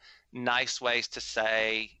sort of nice ways to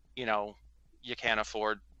say, you can't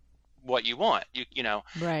afford what you want,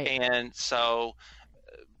 Right. And so,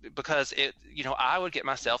 because I would get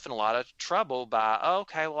myself in a lot of trouble by,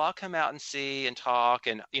 okay, well, I'll come out and see and talk,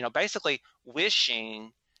 and, basically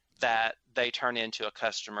wishing that they turn into a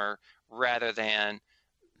customer rather than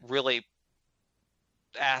really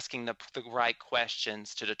asking the right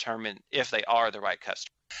questions to determine if they are the right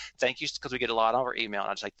customer. Thank you, because we get a lot over email,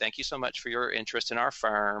 and I just like, thank you so much for your interest in our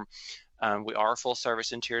firm. We are a full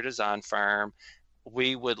service interior design firm.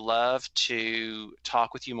 We would love to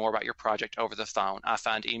talk with you more about your project over the phone. I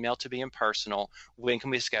find email to be impersonal. When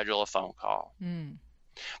can we schedule a phone call?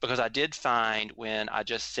 Because I did find when I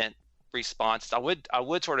just sent response, I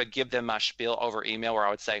would sort of give them my spiel over email, where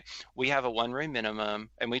I would say, we have a 1-room minimum,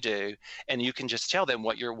 and we do, and you can just tell them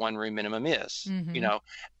what your 1-room minimum is,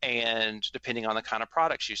 and depending on the kind of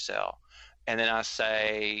products you sell. And then I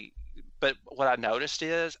say, but what I noticed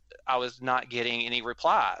is I was not getting any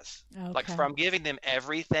replies. Okay. Like, from giving them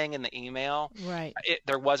everything in the email, right,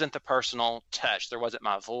 there wasn't the personal touch. There wasn't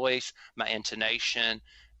my voice, my intonation.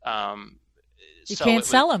 You can't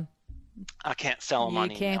sell them. I can't sell them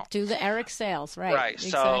on email. You can't do the Eric sales, right? Right.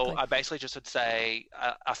 Exactly. So I basically just would say,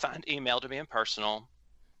 I find email to be impersonal.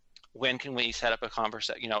 When can we set up a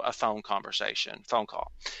conversation, a phone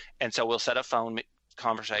call? And so we'll set a phone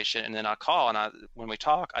conversation, and then I call, and when we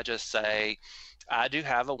talk, I just say, I do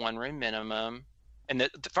have a 1-room minimum. And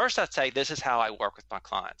first I'd say, this is how I work with my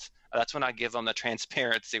clients. That's when I give them the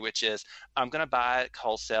transparency, which is, I'm going to buy it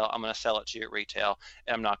wholesale, I'm going to sell it to you at retail,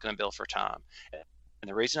 and I'm not going to bill for time. And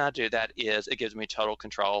the reason I do that is it gives me total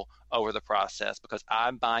control over the process, because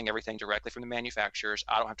I'm buying everything directly from the manufacturers.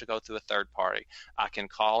 I don't have to go through a third party. I can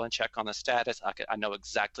call and check on the status. I know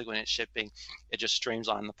exactly when it's shipping. It just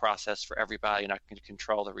streamlines the process for everybody, and I can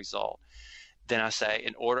control the result. Then I say,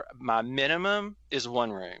 my minimum is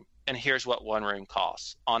 1 room, and here's what 1 room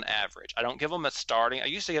costs on average. I don't give them I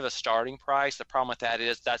used to give a starting price. The problem with that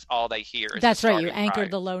is that's all they hear. That's right. You anchored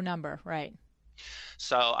the low number, right?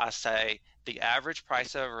 So I say, the average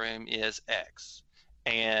price of a room is X.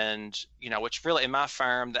 And, which really, in my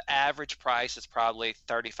firm, the average price is probably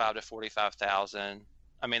 $35,000 to $45,000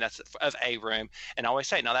 I mean, that's of a room. And I always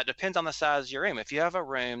say, now that depends on the size of your room. If you have a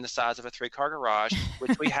room the size of a 3-car garage,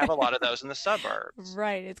 which we have a lot of those in the suburbs,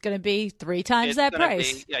 Right. It's going to be 3 times it's that going to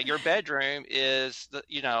price. be, your bedroom is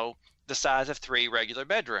the size of 3 regular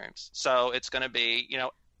bedrooms. So it's going to be,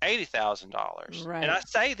 $80,000. And I Right.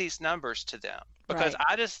 say these numbers to them because Right.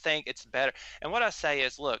 I just think it's better. And what I say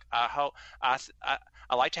is, look, I hope I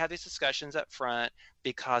like to have these discussions up front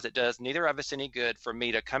because it does neither of us any good for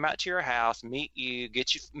me to come out to your house, meet you,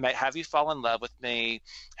 have you fall in love with me,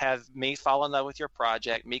 have me fall in love with your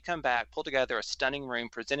project, me come back, pull together a stunning room,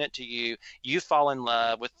 present it to you, you fall in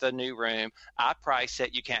love with the new room, I price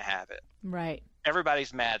it, you can't have it. Right.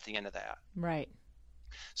 Everybody's mad at the end of that. Right.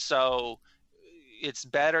 So it's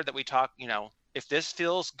better that we talk, if this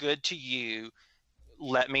feels good to you,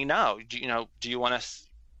 let me know. Do you want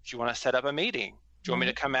to set up a meeting? Do you want me to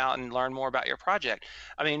Right. come out and learn more about your project?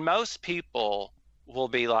 I mean, most people will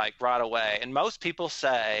be like right away. And most people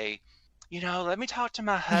say, let me talk to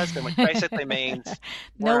my husband, which basically means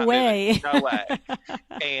we're No not moving. way. No way.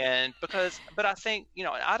 And but I think,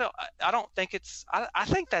 I don't think I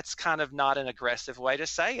think that's kind of not an aggressive way to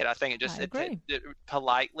say it. I think I agree. it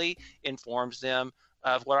politely informs them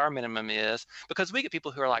of what our minimum is, because we get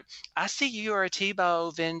people who are like, I see you are a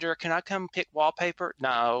Tebow vendor. Can I come pick wallpaper?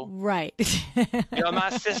 No. Right. My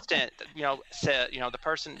assistant, said, the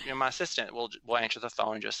person, my assistant will answer the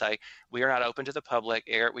phone and just say, we are not open to the public.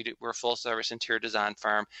 Eric, we're a full service interior design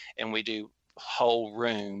firm and we do whole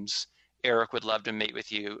rooms. Eric would love to meet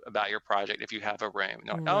with you about your project if you have a room. And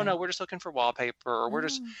they're like, oh no, Right. we're just looking for wallpaper, or we're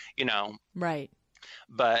just, Oh. you know, Right.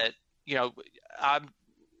 but I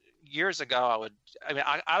years ago,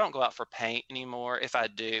 I don't go out for paint anymore. If I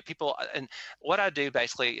do, and what I do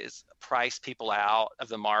basically is price people out of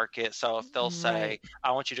the market. So if they'll say, Right.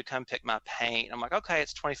 I want you to come pick my paint, I'm like, okay,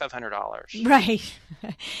 it's $2,500. Right.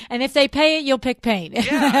 And if they pay it, you'll pick paint.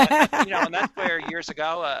 Yeah. And that's where years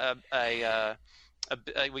ago,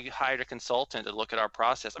 we hired a consultant to look at our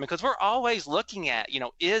process. I mean, because we're always looking at,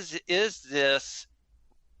 is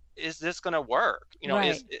this going to work?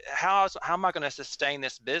 Right. How am I going to sustain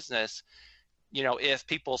this business? If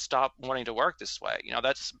people stop wanting to work this way,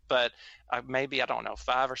 but maybe, I don't know,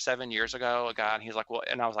 5 or 7 years ago, a guy, and he's like, well,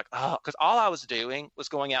 and I was like, oh, because all I was doing was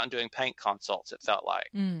going out and doing paint consults, it felt like.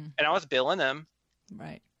 Mm. And I was billing them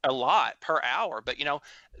Right. a lot per hour. But,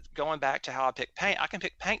 going back to how I pick paint, I can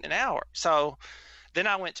pick paint in an hour. So then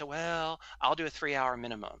I went to, well, I'll do a 3-hour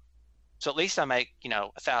minimum. So at least I make,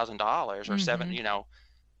 $1,000 or seven, Mm-hmm.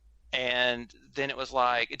 And then it was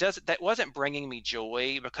like, that wasn't bringing me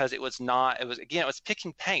joy, because it was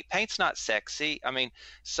picking paint. Paint's not sexy. I mean,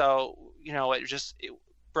 so,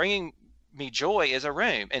 bringing me joy is a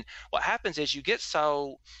room. And what happens is you get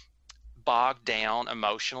so bogged down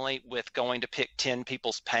emotionally with going to pick 10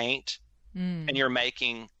 people's paint, and Mm. you're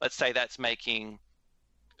making, let's say that's making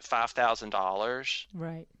 $5,000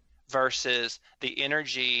 Right. versus the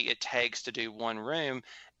energy it takes to do one room,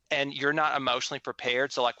 and you're not emotionally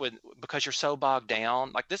prepared. So like because you're so bogged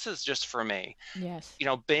down, like, this is just for me, Yes.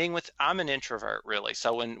 I'm an introvert, really.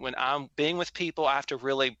 So when I'm being with people, I have to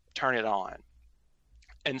really turn it on.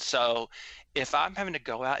 And so if I'm having to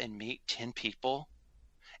go out and meet 10 people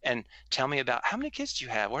and tell me about, how many kids do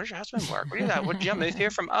you have? Where does your husband work? Where do you, what did you move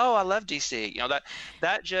here from? Oh, I love DC.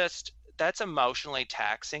 That's emotionally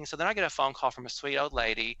taxing. So then I get a phone call from a sweet old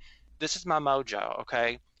lady. This is my mojo,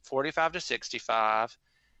 okay? 45 to 65.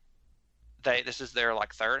 This is their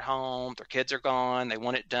like third home. Their kids are gone. They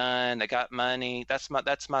want it done. They got money. That's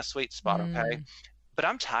my sweet spot, okay? Mm. But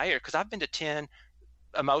I'm tired because I've been to 10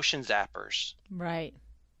 emotion zappers. Right.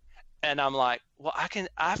 And I'm like, well,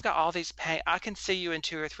 I've got all these pain. I can see you in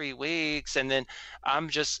 2 or 3 weeks. And then I'm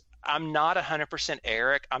not 100%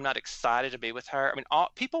 Eric. I'm not excited to be with her. I mean,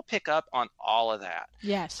 people pick up on all of that.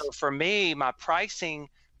 Yes. So for me, my pricing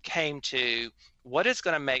came to, what is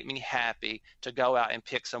going to make me happy to go out and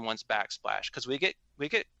pick someone's backsplash? Because we get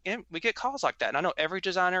calls like that. And I know every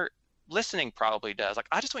designer listening probably does. Like,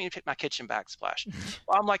 I just want you to pick my kitchen backsplash.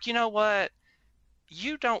 Well, I'm like, you know what?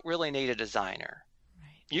 You don't really need a designer. Right.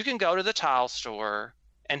 You can go to the tile store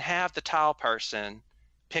and have the tile person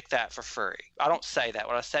pick that for free. I don't say that.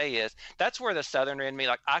 What I say is, that's where the Southerner in me,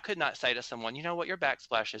 like, I could not say to someone, you know what, your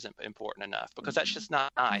backsplash isn't important enough, because that's just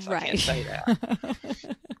not nice. Right. I can't say that.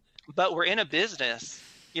 But we're in a business,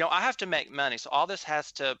 I have to make money. So all this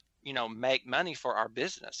has to, make money for our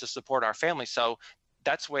business to support our family. So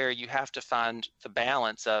that's where you have to find the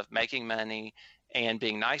balance of making money and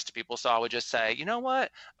being nice to people. So I would just say, you know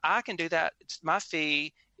what, I can do that. My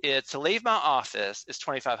fee is to leave my office is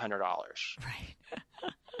 $2,500. Right.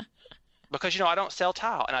 Because, I don't sell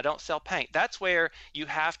tile and I don't sell paint. That's where you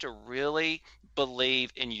have to really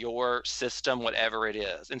believe in your system, whatever it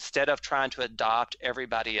is, instead of trying to adopt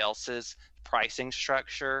everybody else's pricing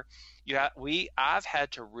structure. I've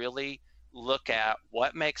had to really look at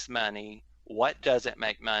what makes money, what doesn't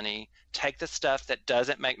make money, take the stuff that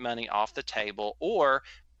doesn't make money off the table, or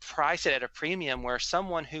price it at a premium where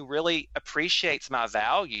someone who really appreciates my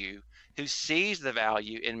value, who sees the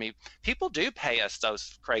value in me, people do pay us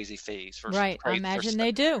those crazy fees for Right. I imagine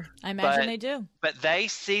they do. But they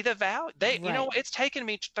see the value. Right. You know, it's taken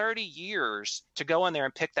me 30 years to go in there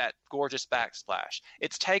and pick that gorgeous backsplash.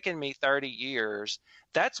 It's taken me 30 years.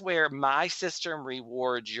 That's where my system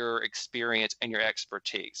rewards your experience and your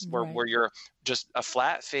expertise, where you're just a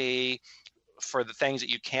flat fee for the things that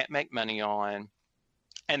you can't make money on.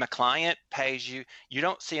 And the client pays you. You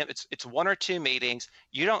don't see them. It's 1 or 2 meetings.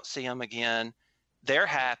 You don't see them again. They're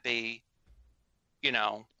happy, you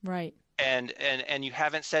know. Right. And you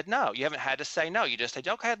haven't said no. You haven't had to say no. You just said,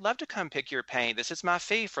 okay, I'd love to come pick your paint. This is my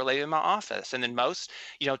fee for leaving my office. And then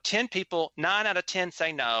 10 people, 9 out of 10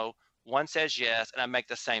 say no. 1 says yes, and I make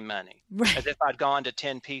the same money as if I'd gone to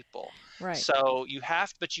 10 people. Right. So you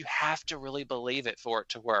have to really believe it for it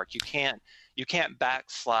to work. You can't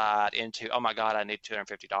backslide into, oh my God, I need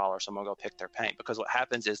 $250. I'm gonna go pick their paint, because what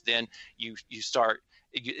happens is then you start,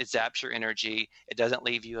 it zaps your energy. It doesn't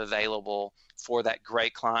leave you available for that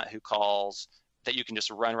great client who calls, that you can just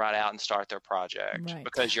run right out and start their project,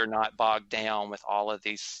 because you're not bogged down with all of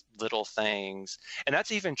these little things. And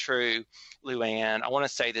that's even true, Luann. I want to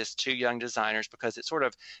say this to young designers, because it sort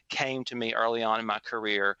of came to me early on in my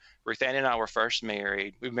career. Ruth Ann and I were first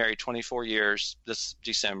married. We've married 24 years this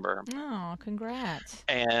December. Oh, congrats.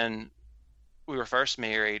 And we were first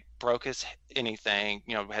married, broke as anything,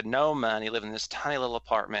 had no money, lived in this tiny little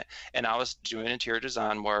apartment, and I was doing interior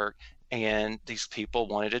design work. And these people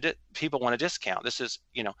want a discount. This is,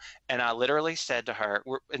 and I literally said to her,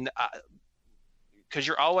 because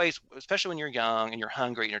you're always, especially when you're young and you're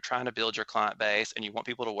hungry and you're trying to build your client base and you want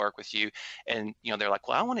people to work with you, and they're like,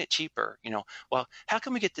 well, I want it cheaper. Well, how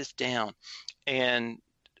can we get this down? And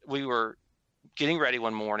we were getting ready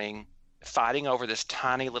one morning, fighting over this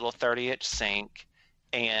tiny little 30-inch sink,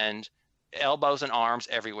 and elbows and arms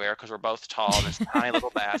everywhere, because we're both tall in this tiny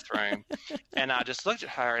little bathroom. And I just looked at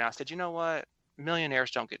her and I said, you know what?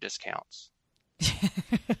 Millionaires don't get discounts.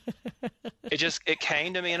 It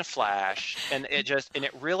came to me in a flash, and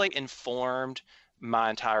it really informed my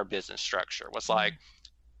entire business structure. It was like,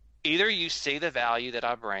 either you see the value that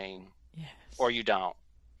I bring, or you don't.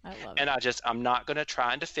 I love it. And I'm not going to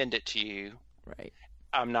try and defend it to you. Right.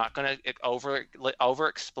 I'm not going to over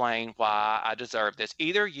explain why I deserve this.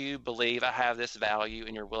 Either you believe I have this value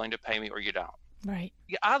and you're willing to pay me, or you don't. Right.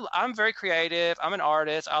 Yeah, I'm very creative. I'm an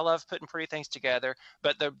artist. I love putting pretty things together.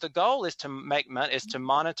 But the goal is to make money, is to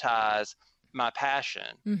monetize my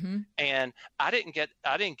passion. Mm-hmm. And I didn't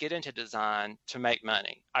get into design to make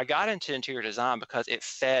money. I got into interior design because it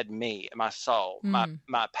fed me, my soul,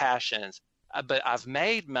 my passions. But I've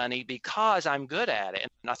made money because I'm good at it.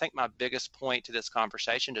 And I think my biggest point to this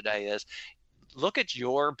conversation today is, look at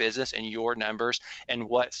your business and your numbers and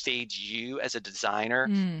what feeds you as a designer,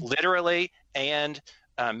 literally and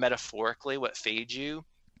metaphorically, what feeds you.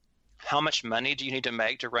 How much money do you need to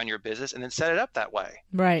make to run your business, and then set it up that way.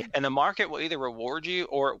 Right. And the market will either reward you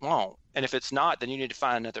or it won't. And if it's not, then you need to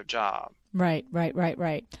find another job. Right.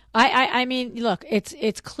 I mean, look,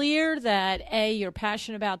 it's clear that A, you're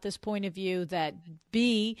passionate about this point of view, that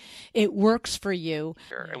B, it works for you.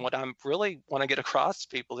 And what I'm really want to get across to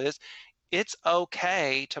people is, it's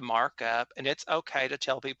okay to mark up, and it's okay to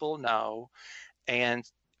tell people no. And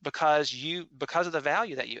because of the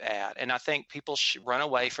value that you add. And I think people run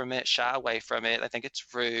away from it, shy away from it. I think it's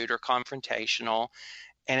rude or confrontational.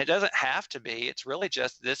 And it doesn't have to be. It's really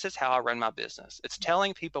just, this is how I run my business. It's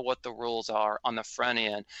telling people what the rules are on the front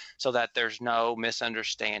end so that there's no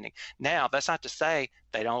misunderstanding. Now, that's not to say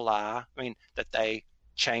they don't lie. I mean, that they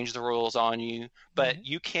change the rules on you, but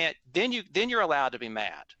you can't, then you're allowed to be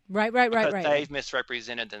mad. Right. Because they've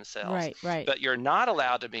misrepresented themselves. Right. But you're not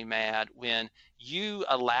allowed to be mad when you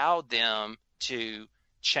allowed them to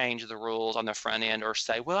change the rules on the front end, or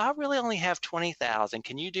say, well, I really only have 20,000.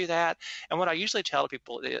 Can you do that? And what I usually tell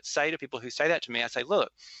people who say that to me, I say,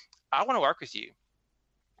 look, I want to work with you.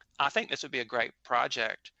 I think this would be a great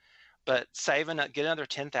project, but get another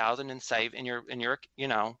 10,000 and save in your,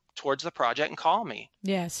 towards the project, and call me.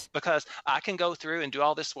 Yes. Because I can go through and do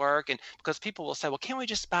all this work, and because people will say, well, can't we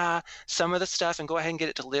just buy some of the stuff and go ahead and get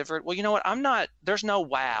it delivered? Well, you know what? There's no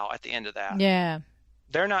wow at the end of that. Yeah.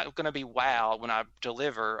 they're not going to be wowed when I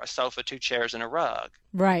deliver a sofa, 2 chairs, and a rug.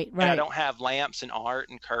 Right, And I right, don't have lamps and art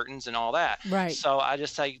and curtains and all that. right, So I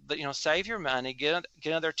just say, save your money, get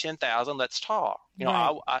another 10,000. Let's talk.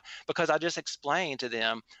 right. Because I just explained to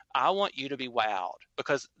them, I want you to be wowed,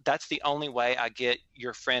 because that's the only way I get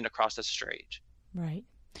your friend across the street. Right.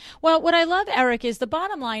 Well, what I love, Eric, is the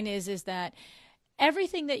bottom line is that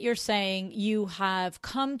everything that you're saying you have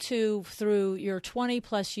come to through your 20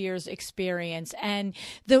 plus years experience. And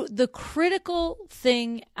the critical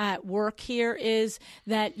thing at work here is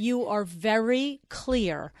that you are very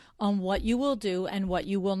clear on what you will do and what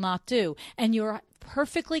you will not do. And you're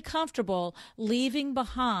perfectly comfortable leaving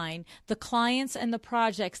behind the clients and the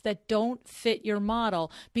projects that don't fit your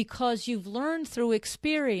model, because you've learned through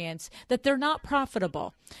experience that they're not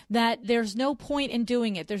profitable, that there's no point in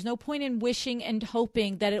doing it. There's no point in wishing and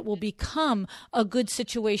hoping that it will become a good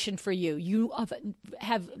situation for you. You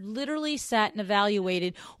have literally sat and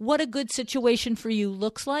evaluated what a good situation for you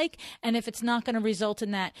looks like, and if it's not going to result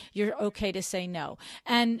in that, you're okay to say no.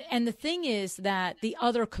 And the thing is that the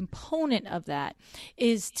other component of that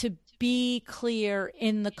is to be clear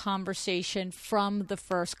in the conversation from the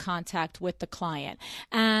first contact with the client.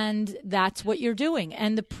 And that's what you're doing.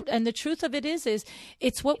 And the truth of it is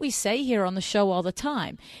it's what we say here on the show all the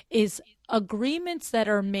time, is agreements that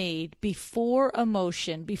are made before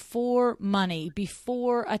emotion, before money,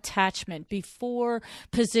 before attachment, before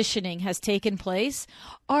positioning has taken place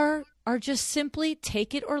are just simply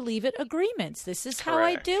take it or leave it agreements. This is how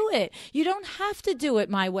I do it. You don't have to do it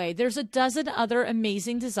my way. There's a dozen other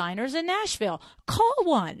amazing designers in Nashville. Call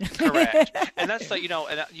one. Correct. And that's and you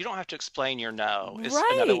don't have to explain your no. Is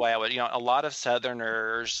another way I would, a lot of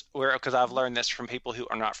Southerners, because I've learned this from people who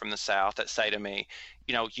are not from the South, that say to me,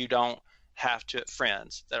 you don't have to,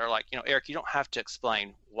 friends that are like, Eric, you don't have to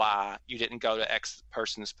explain why you didn't go to X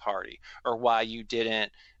person's party or why you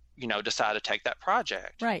didn't decide to take that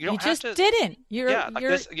project. Right. You don't just have to, didn't.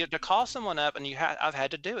 To call someone up, and I've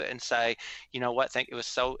had to do it and say, you know what, it was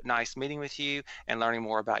so nice meeting with you and learning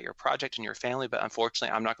more about your project and your family, but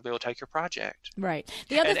unfortunately, I'm not going to be able to take your project. Right.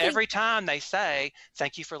 Every time they say,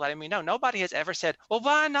 thank you for letting me know, nobody has ever said, well,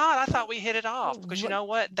 why not? I thought we hit it off. Because you know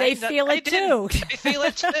what? They feel it too. They feel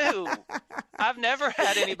it too. I've never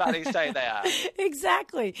had anybody say that.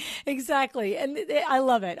 Exactly. And I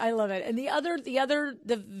love it. And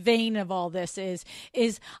the vein of all this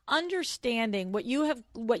is understanding what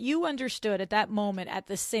you understood at that moment at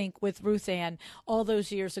the sink with Ruth Ann all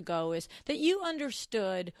those years ago, is that you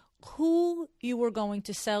understood who you were going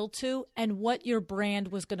to sell to and what your brand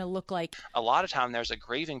was going to look like. A lot of time there's a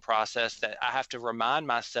grieving process that I have to remind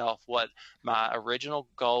myself what my original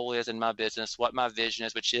goal is in my business, what my vision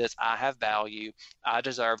is, which is I have value, I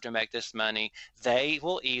deserve to make this money. They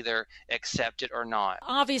will either accept it or not.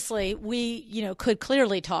 Obviously, we, could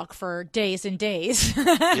clearly talk for days and days.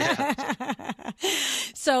 Yeah.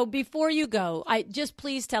 So before you go, just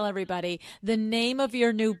please tell everybody the name of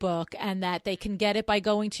your new book, and that they can get it by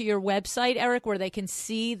going to your website, Eric, where they can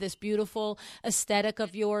see this beautiful aesthetic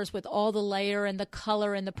of yours with all the layer and the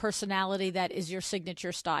color and the personality that is your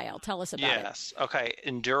signature style. Tell us about it. Yes. Okay.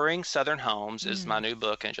 Enduring Southern Homes is my new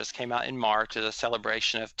book, and it just came out in March as a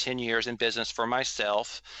celebration of 10 years in business for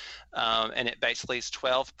myself. And it basically is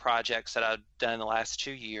 12 projects that I've done in the last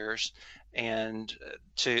 2 years. And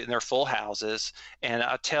they're full houses, and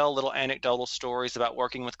I tell little anecdotal stories about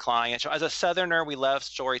working with clients. As a Southerner, we love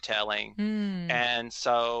storytelling, and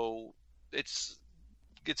so it's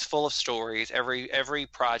full of stories. Every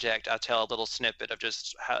project, I tell a little snippet of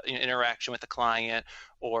just how, interaction with the client,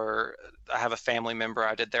 or I have a family member,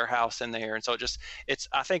 I did their house in there, and so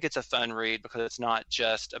I think it's a fun read, because it's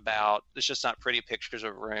just not pretty pictures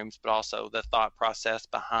of rooms, but also the thought process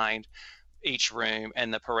behind each room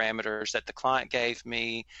and the parameters that the client gave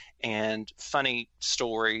me, and funny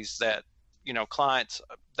stories that, clients,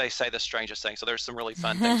 they say the strangest things. So there's some really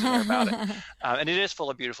fun things in there about it. And it is full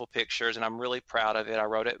of beautiful pictures, and I'm really proud of it. I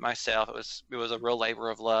wrote it myself. It was a real labor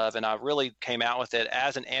of love, and I really came out with it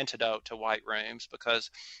as an antidote to white rooms, because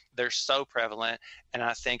they're so prevalent. And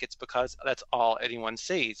I think it's because that's all anyone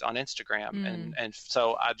sees on Instagram. And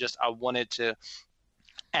so I wanted to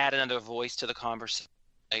add another voice to the conversation,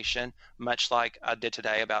 much like I did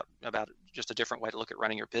today about just a different way to look at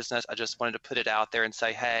running your business. I just wanted to put it out there and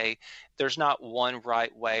say, hey, there's not one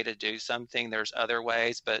right way to do something. There's other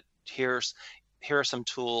ways, but here are some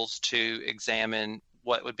tools to examine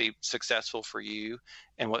what would be successful for you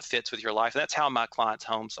and what fits with your life. And that's how my clients'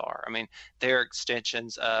 homes are. I mean, they're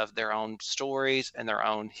extensions of their own stories and their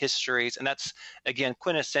own histories. And that's, again,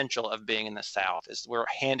 quintessential of being in the South, is we're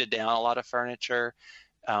handed down a lot of furniture.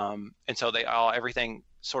 And so everything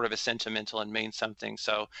sort of is sentimental and means something.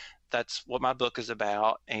 So that's what my book is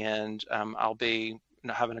about. And I'll be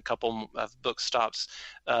having a couple of book signings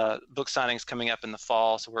coming up in the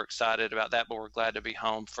fall. So we're excited about that, but we're glad to be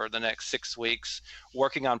home for the next 6 weeks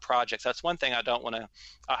working on projects. That's one thing I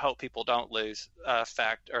hope people don't lose to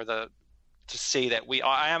see that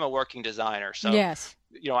I am a working designer. So, yes,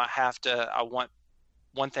 I want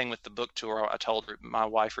one thing with the book tour. I told my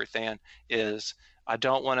wife, Ruth Ann, is I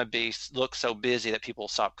don't want to look so busy that people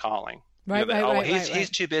stop calling. Right, He's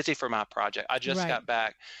too busy for my project. I just Right. got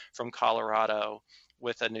back from Colorado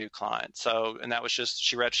with a new client. So, and that was just,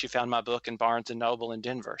 she found my book in Barnes and Noble in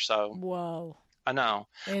Denver. So, Whoa. I know,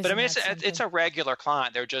 Isn't but I mean, that it's a regular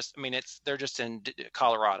client. They're just in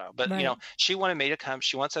Colorado, but Right. she wanted me to come.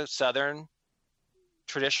 She wants a Southern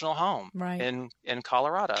traditional home Right. in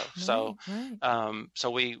Colorado. So, Right. so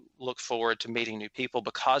we look forward to meeting new people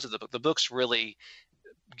because of the book. The book's really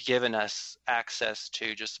given us access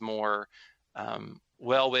to just more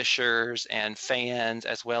well-wishers and fans,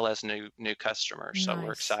 as well as new customers. So we're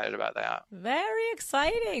Nice. excited about that. Very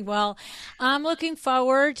exciting. Well, I'm looking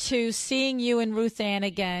forward to seeing you and Ruth Ann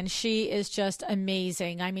again. She is just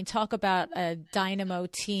amazing. I mean, talk about a dynamo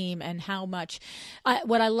team and how much.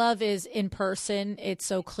 What I love is in person, it's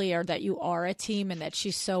so clear that you are a team and that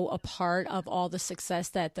she's so a part of all the success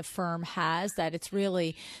that the firm has, that it's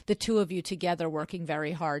really the two of you together working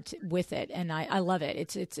very hard with it. And I love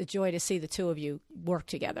it. It's a joy to see the two of you work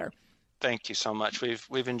together. Thank you so much.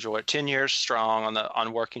 We've enjoyed 10 years strong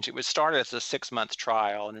on working. We started as a 6-month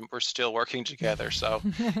trial, and we're still working together. So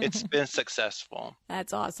it's been successful.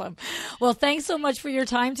 That's awesome. Well, thanks so much for your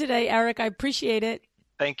time today, Eric. I appreciate it.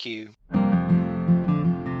 Thank you.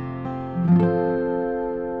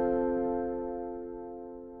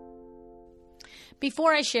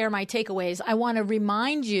 Before I share my takeaways, I want to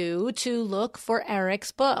remind you to look for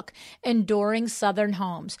Eric's book, Enduring Southern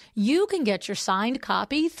Homes. You can get your signed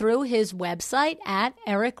copy through his website at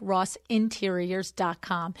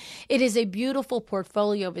ericrossinteriors.com. It is a beautiful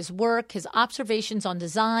portfolio of his work, his observations on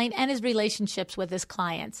design, and his relationships with his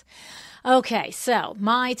clients. Okay, so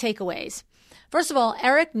my takeaways. First of all,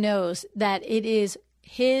 Eric knows that it is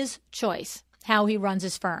his choice how he runs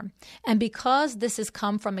his firm. And because this has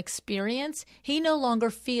come from experience, he no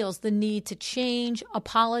longer feels the need to change,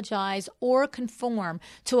 apologize, or conform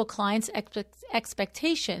to a client's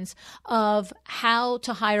expectations of how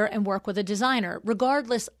to hire and work with a designer,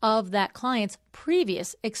 regardless of that client's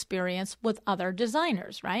previous experience with other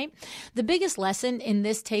designers, right? The biggest lesson in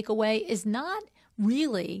this takeaway is not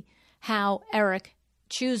really how Eric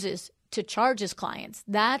chooses to charge his clients.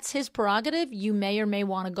 That's his prerogative. You may or may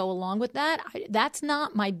want to go along with that. That's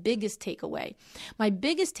not my biggest takeaway. My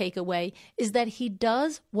biggest takeaway is that he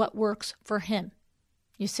does what works for him.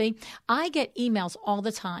 You see, I get emails all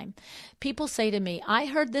the time. People say to me, I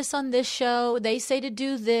heard this on this show. They say to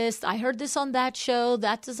do this. I heard this on that show.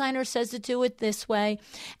 That designer says to do it this way.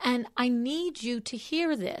 And I need you to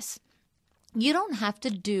hear this. You don't have to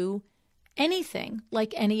do anything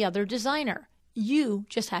like any other designer. You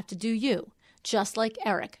just have to do you, just like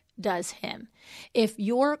Eric does him. If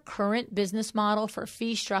your current business model for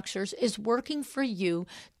fee structures is working for you,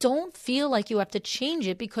 don't feel like you have to change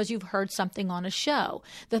it because you've heard something on a show.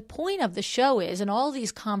 The point of the show is, in all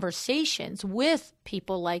these conversations with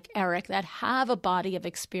people like Eric that have a body of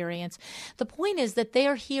experience, the point is that they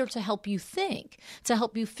are here to help you think, to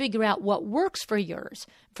help you figure out what works for your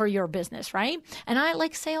business, right? And I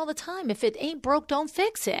like say all the time, if it ain't broke, don't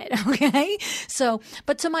fix it, okay? So,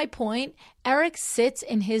 but to my point, Eric sits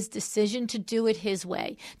in his decision to do it his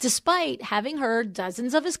way, despite having heard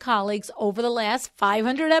dozens of his colleagues over the last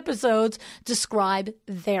 500 episodes describe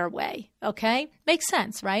their way, okay? Makes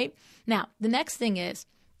sense, right? Now, the next thing is,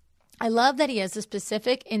 I love that he has a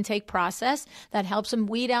specific intake process that helps him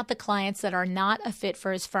weed out the clients that are not a fit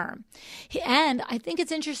for his firm. And I think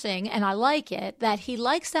it's interesting, and I like it, that he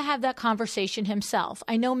likes to have that conversation himself.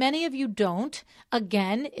 I know many of you don't.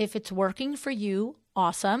 Again, if it's working for you,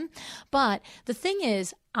 awesome. But the thing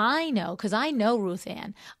is, I know, because I know Ruth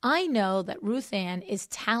Ann, I know that Ruth Ann is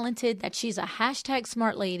talented, that she's a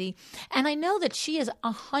 #smart lady, and I know that she is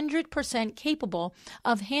 100% capable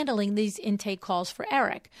of handling these intake calls for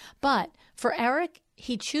Eric. But for Eric,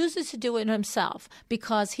 he chooses to do it himself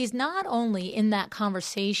because he's not only in that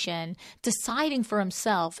conversation deciding for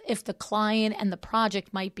himself if the client and the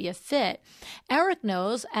project might be a fit. Eric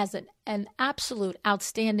knows as an an absolute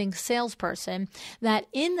outstanding salesperson, that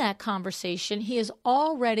in that conversation, he is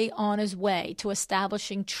already on his way to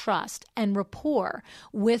establishing trust and rapport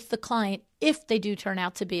with the client if they do turn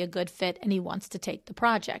out to be a good fit and he wants to take the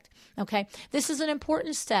project. Okay. This is an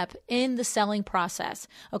important step in the selling process.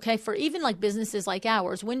 Okay. For even like businesses like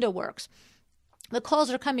ours, WindowWorks. The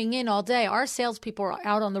calls are coming in all day. Our salespeople are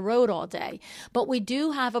out on the road all day. But we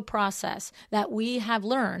do have a process that we have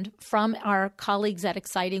learned from our colleagues at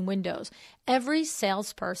Exciting Windows. Every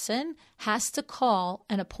salesperson has to call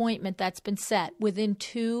an appointment that's been set within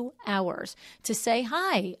 2 hours to say,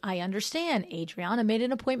 hi, I understand Adriana made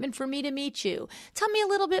an appointment for me to meet you. Tell me a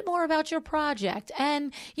little bit more about your project.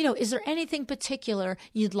 And, is there anything particular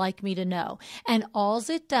you'd like me to know? And all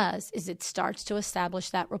it does is it starts to establish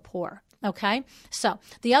that rapport. Okay. So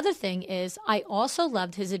the other thing is I also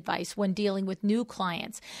loved his advice when dealing with new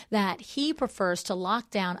clients that he prefers to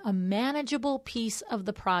lock down a manageable piece of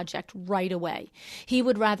the project right away. He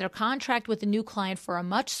would rather contract with a new client for a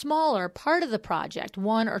much smaller part of the project,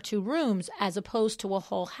 1 or 2 rooms, as opposed to a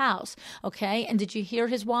whole house. Okay. And did you hear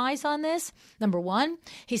his whys on this? Number 1,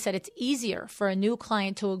 he said it's easier for a new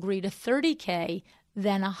client to agree to $30K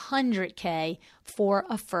than $100K for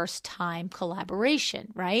a first-time collaboration,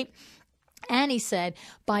 right? And he said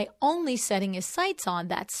by only setting his sights on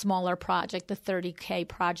that smaller project, the $30K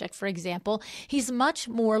project, for example, he's much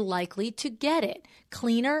more likely to get it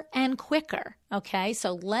cleaner and quicker. Okay,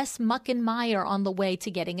 so less muck and mire on the way to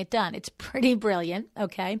getting it done. It's pretty brilliant.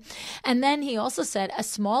 Okay. And then he also said a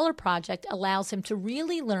smaller project allows him to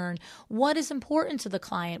really learn what is important to the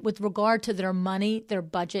client with regard to their money, their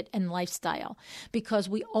budget, and lifestyle. Because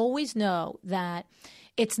we always know that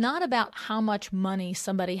it's not about how much money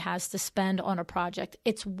somebody has to spend on a project.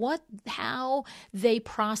 It's how they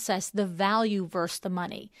process the value versus the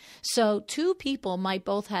money. So 2 people might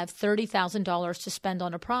both have $30,000 to spend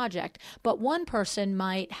on a project, but one person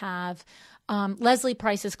might have Leslie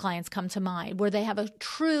Price's clients come to mind, where they have a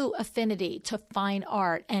true affinity to fine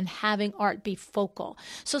art and having art be focal.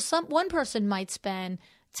 So one person might spend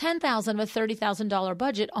 $10,000 of a $30,000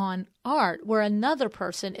 budget on art, where another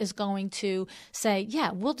person is going to say,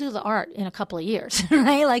 yeah, we'll do the art in a couple of years,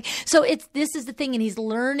 right? This is the thing. And he's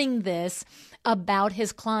learning this about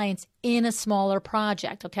his clients in a smaller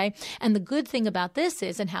project. Okay. And the good thing about this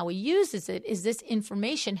is, and how he uses it, is this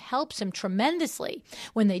information helps him tremendously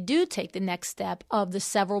when they do take the next step of the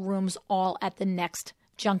several rooms all at the next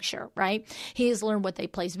juncture, right? He has learned what they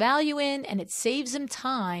place value in, and it saves him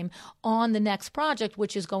time on the next project,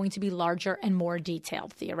 which is going to be larger and more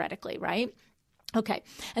detailed theoretically, right? Okay.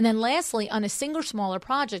 And then lastly, on a single smaller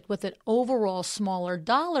project with an overall smaller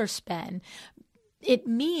dollar spend, it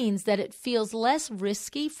means that it feels less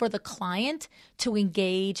risky for the client to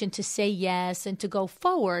engage and to say yes and to go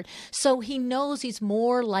forward. So he knows he's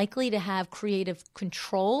more likely to have creative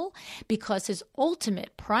control because his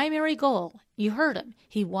ultimate primary goal, you heard him,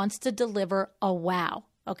 he wants to deliver a wow.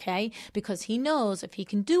 Okay, because he knows if he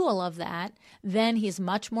can do all of that, then he's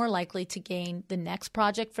much more likely to gain the next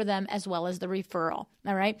project for them as well as the referral.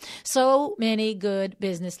 All right. So many good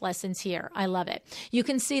business lessons here. I love it. You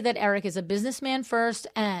can see that Eric is a businessman first.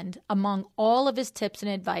 And among all of his tips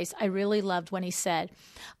and advice, I really loved when he said,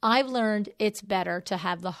 I've learned it's better to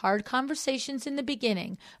have the hard conversations in the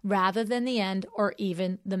beginning rather than the end or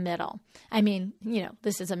even the middle. I mean,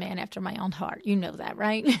 this is a man after my own heart. You know that,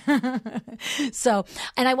 right?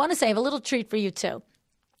 And I want to say I have a little treat for you too.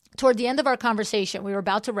 Toward the end of our conversation, we were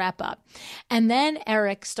about to wrap up. And then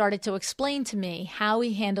Eric started to explain to me how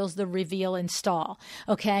he handles the reveal install.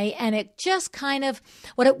 Okay. And it just kind of,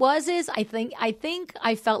 what it was is I think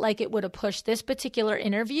I felt like it would have pushed this particular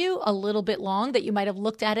interview a little bit long, that you might have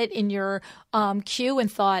looked at it in your queue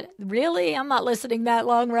and thought, really? I'm not listening that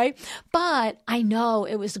long, right? But I know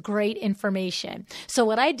it was great information. So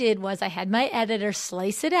what I did was I had my editor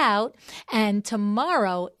slice it out, and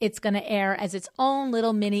tomorrow it's going to air as its own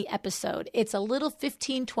little mini episode. It's a little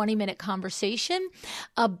 15, 20-minute conversation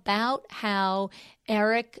about how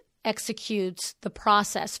Eric executes the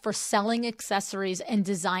process for selling accessories and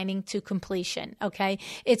designing to completion. Okay.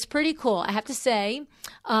 It's pretty cool. I have to say,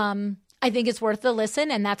 I think it's worth the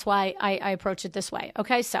listen, and that's why I approach it this way.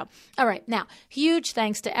 Okay, so, all right. Now, huge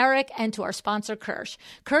thanks to Eric and to our sponsor, Kirsch.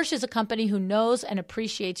 Kirsch is a company who knows and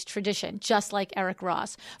appreciates tradition, just like Eric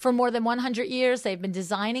Ross. For more than 100 years, they've been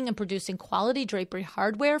designing and producing quality drapery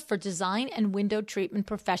hardware for design and window treatment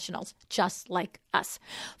professionals, just like us.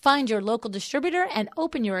 Find your local distributor and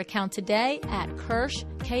open your account today at Kirsch,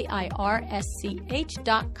 KIRSCH.com.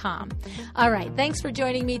 All right, thanks for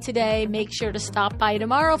joining me today. Make sure to stop by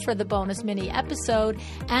tomorrow for the bonus bonus mini episode.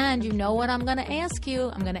 And you know what I'm going to ask you?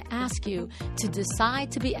 I'm going to ask you to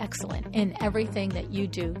decide to be excellent in everything that you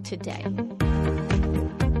do today.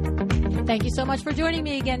 Thank you so much for joining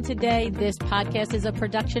me again today. This podcast is a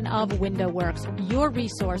production of WindowWorks, your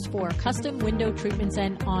resource for custom window treatments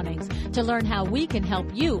and awnings. To learn how we can help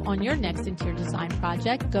you on your next interior design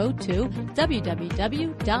project, go to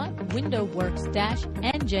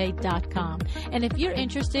www.windowworks-nj.com. And if you're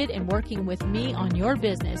interested in working with me on your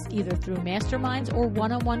business, either through masterminds or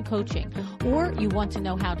one-on-one coaching, or you want to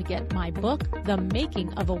know how to get my book, The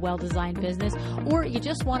Making of a Well-Designed Business, or you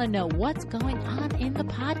just want to know what's going on in the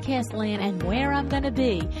podcast land and where I'm going to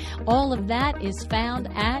be, all of that is found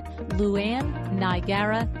at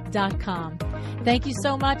luannigara.com. Thank you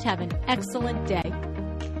so much. Have an excellent day.